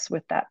progress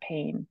with that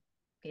pain.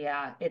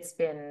 Yeah,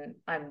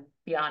 I'm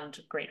beyond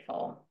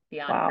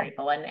Wow.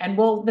 grateful. And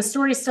the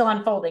story's still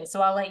unfolding, so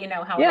I'll let you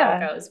know how it all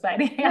Yeah. goes. But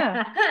Yeah.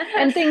 yeah.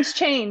 And things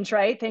change,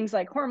 right? Things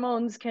like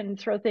hormones can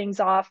throw things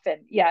off.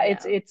 And yeah,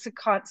 it's Yeah, it's a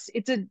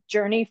it's a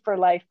journey for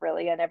life,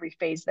 really, and every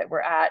phase that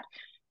we're at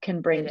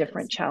can bring it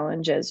different is.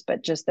 challenges.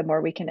 But just the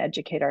more we can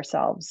educate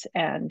ourselves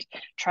and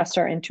trust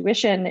our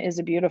intuition is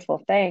a beautiful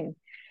thing.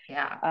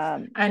 Yeah.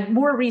 Um, And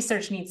more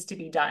research needs to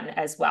be done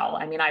as well.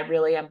 I mean, I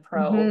really am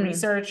pro mhm,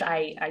 research.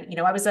 I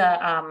was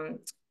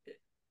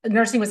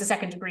nursing was a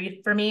second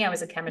degree for me. I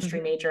was a chemistry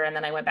mhm, major, and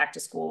then I went back to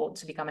school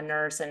to become a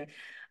nurse. And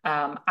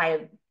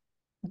I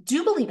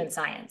do believe in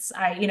science.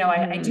 I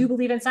do mhm.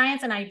 believe in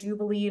science, and I do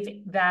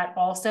believe that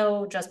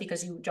also just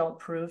because you don't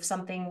prove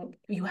something,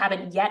 you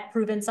haven't yet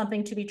proven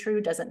something to be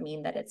true, doesn't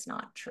mean that it's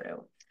not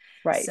true.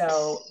 Right.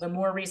 So the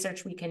more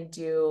research we can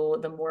do,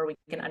 the more we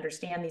can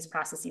understand these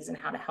processes and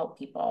how to help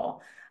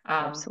people.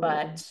 Um, Absolutely.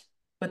 but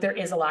but there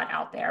is a lot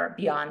out there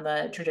beyond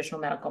the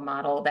traditional medical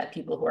model that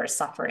people who are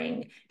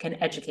suffering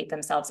can educate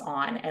themselves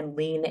on and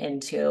lean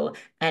into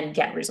and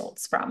get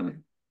results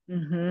from.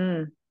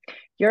 Hmm.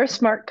 You're a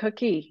smart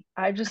cookie.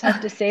 I just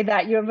have to say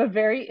that you have a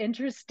very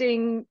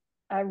interesting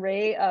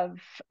array of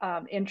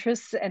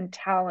interests and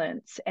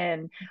talents.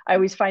 And I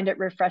always find it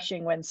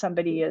refreshing when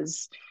somebody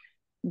is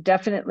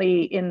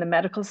definitely in the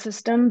medical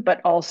system,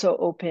 but also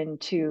open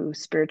to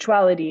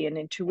spirituality and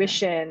Yeah.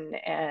 intuition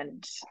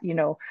and,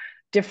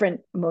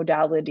 different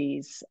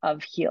modalities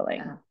of Yeah.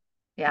 healing.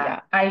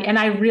 Yeah. Yeah.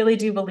 I really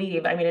do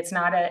believe, I mean, it's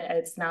not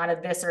a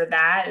this or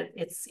that.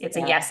 It's a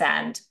Yeah. yes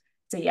and.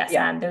 It's a yes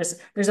Yeah. and.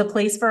 There's a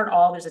place for it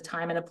all. There's a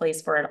time and a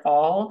place for it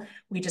all.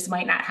 We just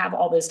might not have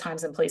all those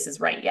times and places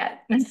right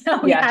yet. We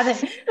haven't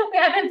Yes. we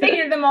haven't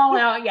figured them all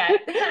out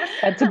yet.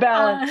 That's a Uh,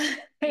 balance.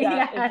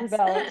 Yeah, it's a yes.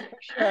 balance for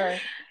sure.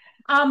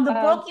 The Um,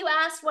 book you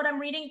asked what I'm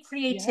reading, yeah.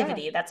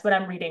 Creativity. That's what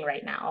I'm reading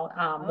right now.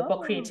 The book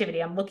Oh, Creativity.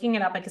 I'm looking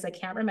it up because I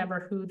can't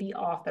remember who the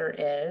author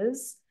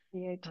is. I'm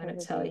going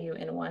to tell creativity. you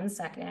in 1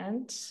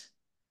 second.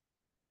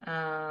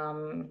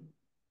 Um,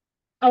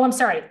 oh, I'm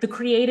sorry. The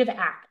Creative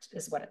Act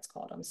is what it's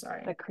called. I'm The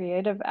sorry.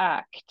 creative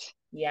act.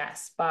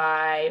 Yes,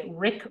 by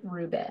Rick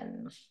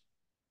Rubin.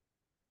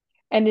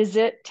 And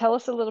tell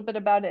us a little bit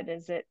about it.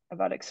 Is it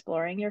about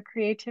exploring your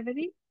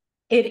creativity?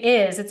 It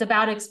is. It's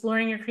about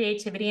exploring your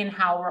creativity and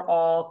how we're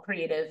all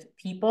creative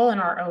people in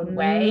our own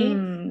way,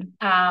 Mm,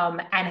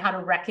 and how to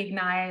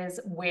recognize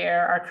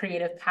where our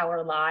creative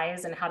power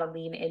lies and how to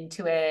lean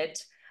into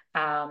it,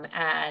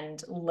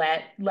 and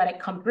let it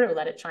come through,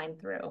 let it shine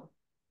through.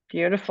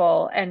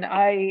 beautiful. And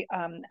I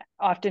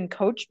often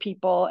coach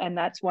people, and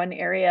that's one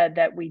area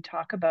that we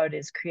talk about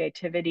is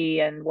creativity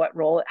and what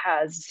role it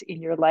has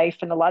in your life.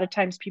 And a lot of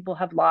times people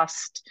have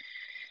lost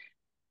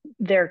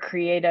their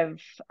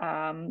creative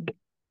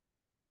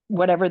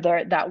whatever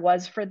that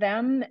was for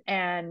them,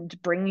 and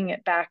bringing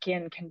it back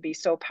in can be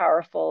so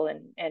powerful,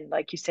 and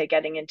like you say,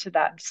 getting into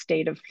that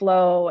state of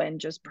flow and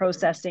just Mhm.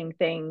 processing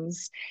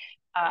things.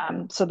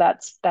 So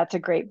that's a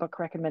great book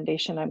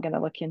recommendation. I'm going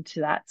to look into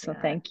that, so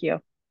Yeah, thank you.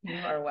 you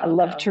are I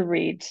love to welcome.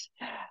 read.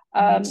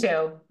 Me um,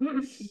 too.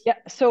 yeah,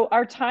 so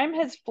our time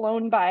has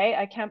flown by.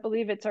 I can't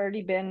believe it's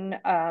already been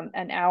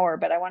an hour,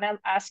 but I want to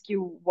ask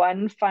you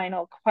one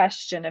final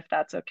question, if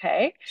that's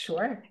okay.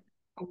 Sure.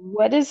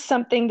 What is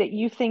something that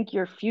you think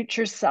your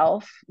future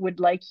self would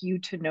like you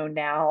to know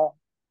now?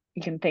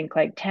 You can think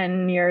like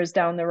 10 years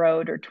down the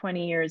road or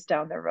 20 years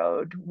down the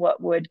road. What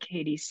would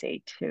Katie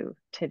say to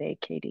today,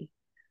 Katie?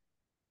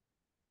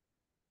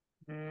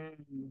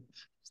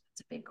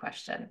 That's a big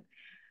question.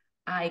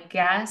 I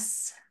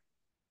guess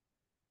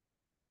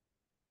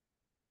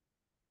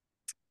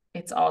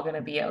it's all going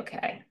to be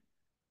okay.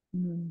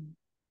 Mm.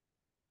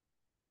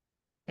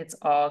 It's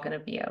all going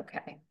to be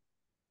okay.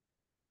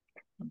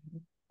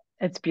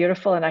 It's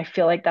beautiful. And I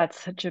feel like that's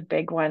such a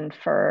big one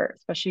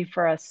especially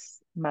for us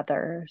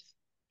mothers,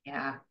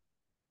 Yeah.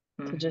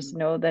 to just Hmm.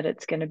 know that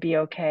it's going to be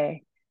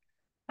okay,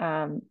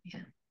 um,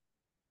 Yeah.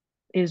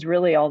 is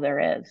really all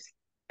there is.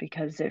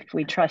 Because if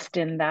we trust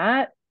in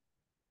that,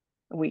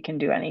 we can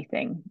do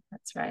anything.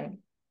 That's right.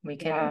 We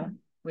Yeah. can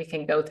we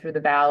can go through the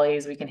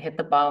valleys, we can hit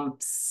the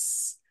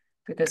bumps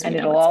because we And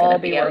know it'll it's going all to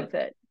be be a, worth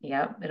it.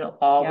 yep, it'll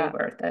all be Yeah.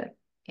 worth it.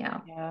 Yeah.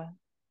 Yeah,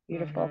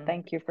 beautiful. Hmm.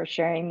 Thank you for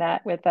sharing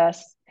that with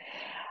us.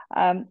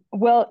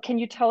 Well, can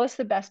you tell us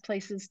the best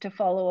places to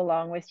follow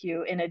along with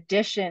you in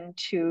addition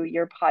to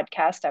your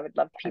podcast? I would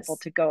love people Yes.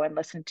 to go and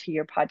listen to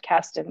your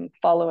podcast and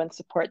follow and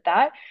support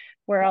that.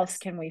 Where else Yes.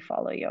 can we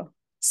follow you?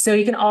 So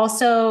you can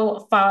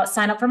also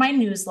sign up for my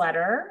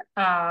newsletter,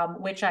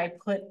 which I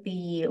put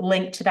the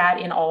link to that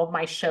in all of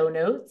my show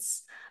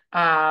notes.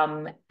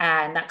 And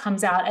that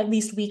comes out at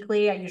least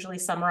weekly. I usually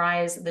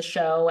summarize the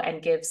show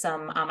and give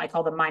some, I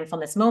call them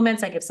mindfulness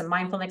moments. I give some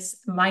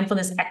mindfulness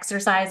Mhm.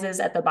 exercises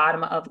at the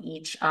bottom of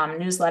each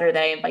newsletter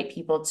that I invite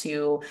people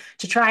to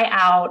try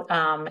out,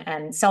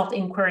 and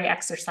self-inquiry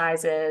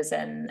exercises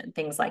and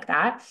things like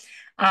that.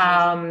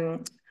 Amazing.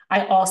 Um,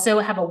 I also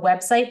have a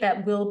website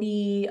that will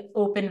be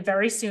open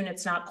very soon.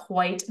 It's not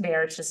quite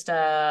there. It's just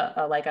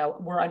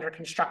we're under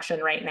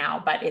construction right now,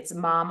 but it's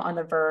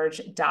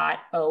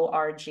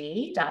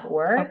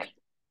momontheverge.org.org.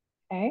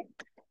 Okay,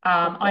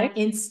 On perfect.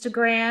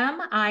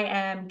 Instagram, I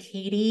am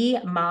Katie,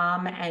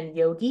 Mom and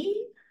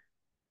Yogi.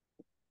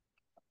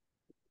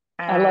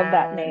 I love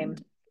that And name.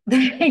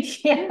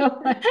 thank you.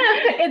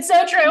 It's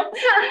so true.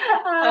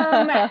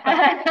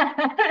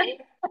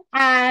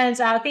 And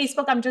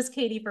Facebook, I'm just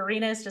Katie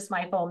Farinas, just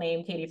my full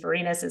name. Katie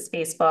Farinas is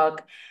Facebook.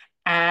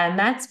 And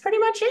that's pretty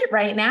much it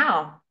right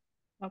now.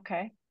 Okay.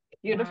 All right.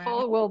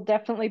 Beautiful. We'll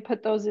definitely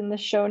put those in the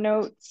show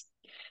notes.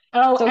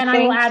 Oh, So and I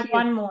will thank add you.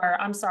 one more.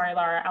 I'm sorry,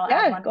 Laura. I'll add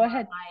Yeah, one go more.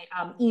 ahead.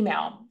 My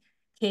email,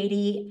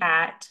 Katie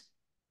at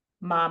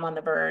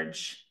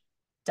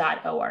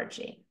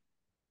momontheverge.org.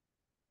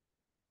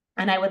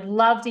 And I would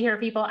love to hear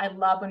people. I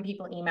love when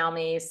people email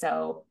me.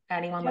 So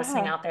anyone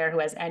listening Yeah. out there who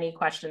has any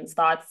questions,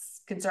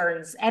 thoughts,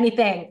 concerns,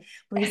 anything,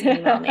 please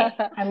email me.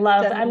 Send I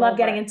them love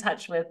getting over. in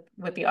touch with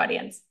the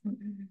audience.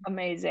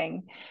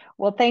 Amazing.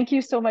 Well, thank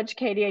you so much,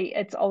 Katie.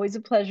 It's always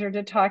a pleasure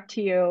to talk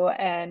to you,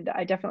 and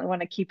I definitely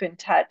want to keep in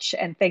touch.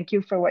 And thank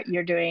you for what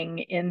you're doing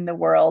in the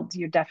world.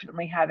 You're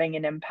definitely having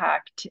an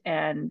impact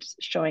and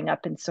showing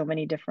up in so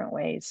many different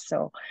ways.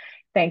 So,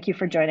 thank you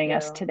for Thank joining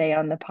us you. today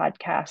on the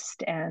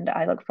podcast, and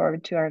I look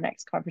forward to our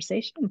next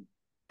conversation.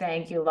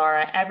 Thank you,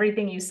 Laura.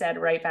 Everything you said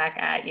right back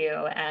at you.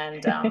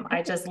 And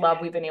I just love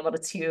we've been able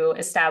to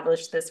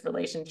establish this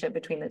relationship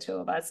between the two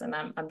of us. And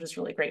I'm just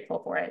really grateful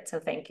for it. So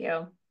thank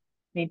you.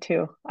 Me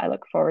too. I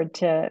look forward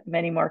to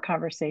many more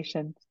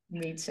conversations.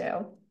 Me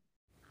too.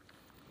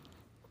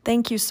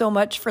 Thank you so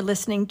much for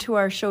listening to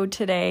our show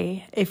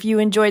today. If you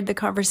enjoyed the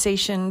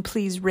conversation,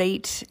 please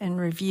rate and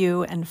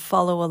review and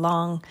follow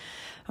along.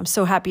 I'm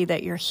so happy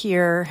that you're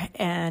here,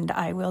 and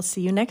I will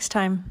see you next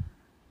time.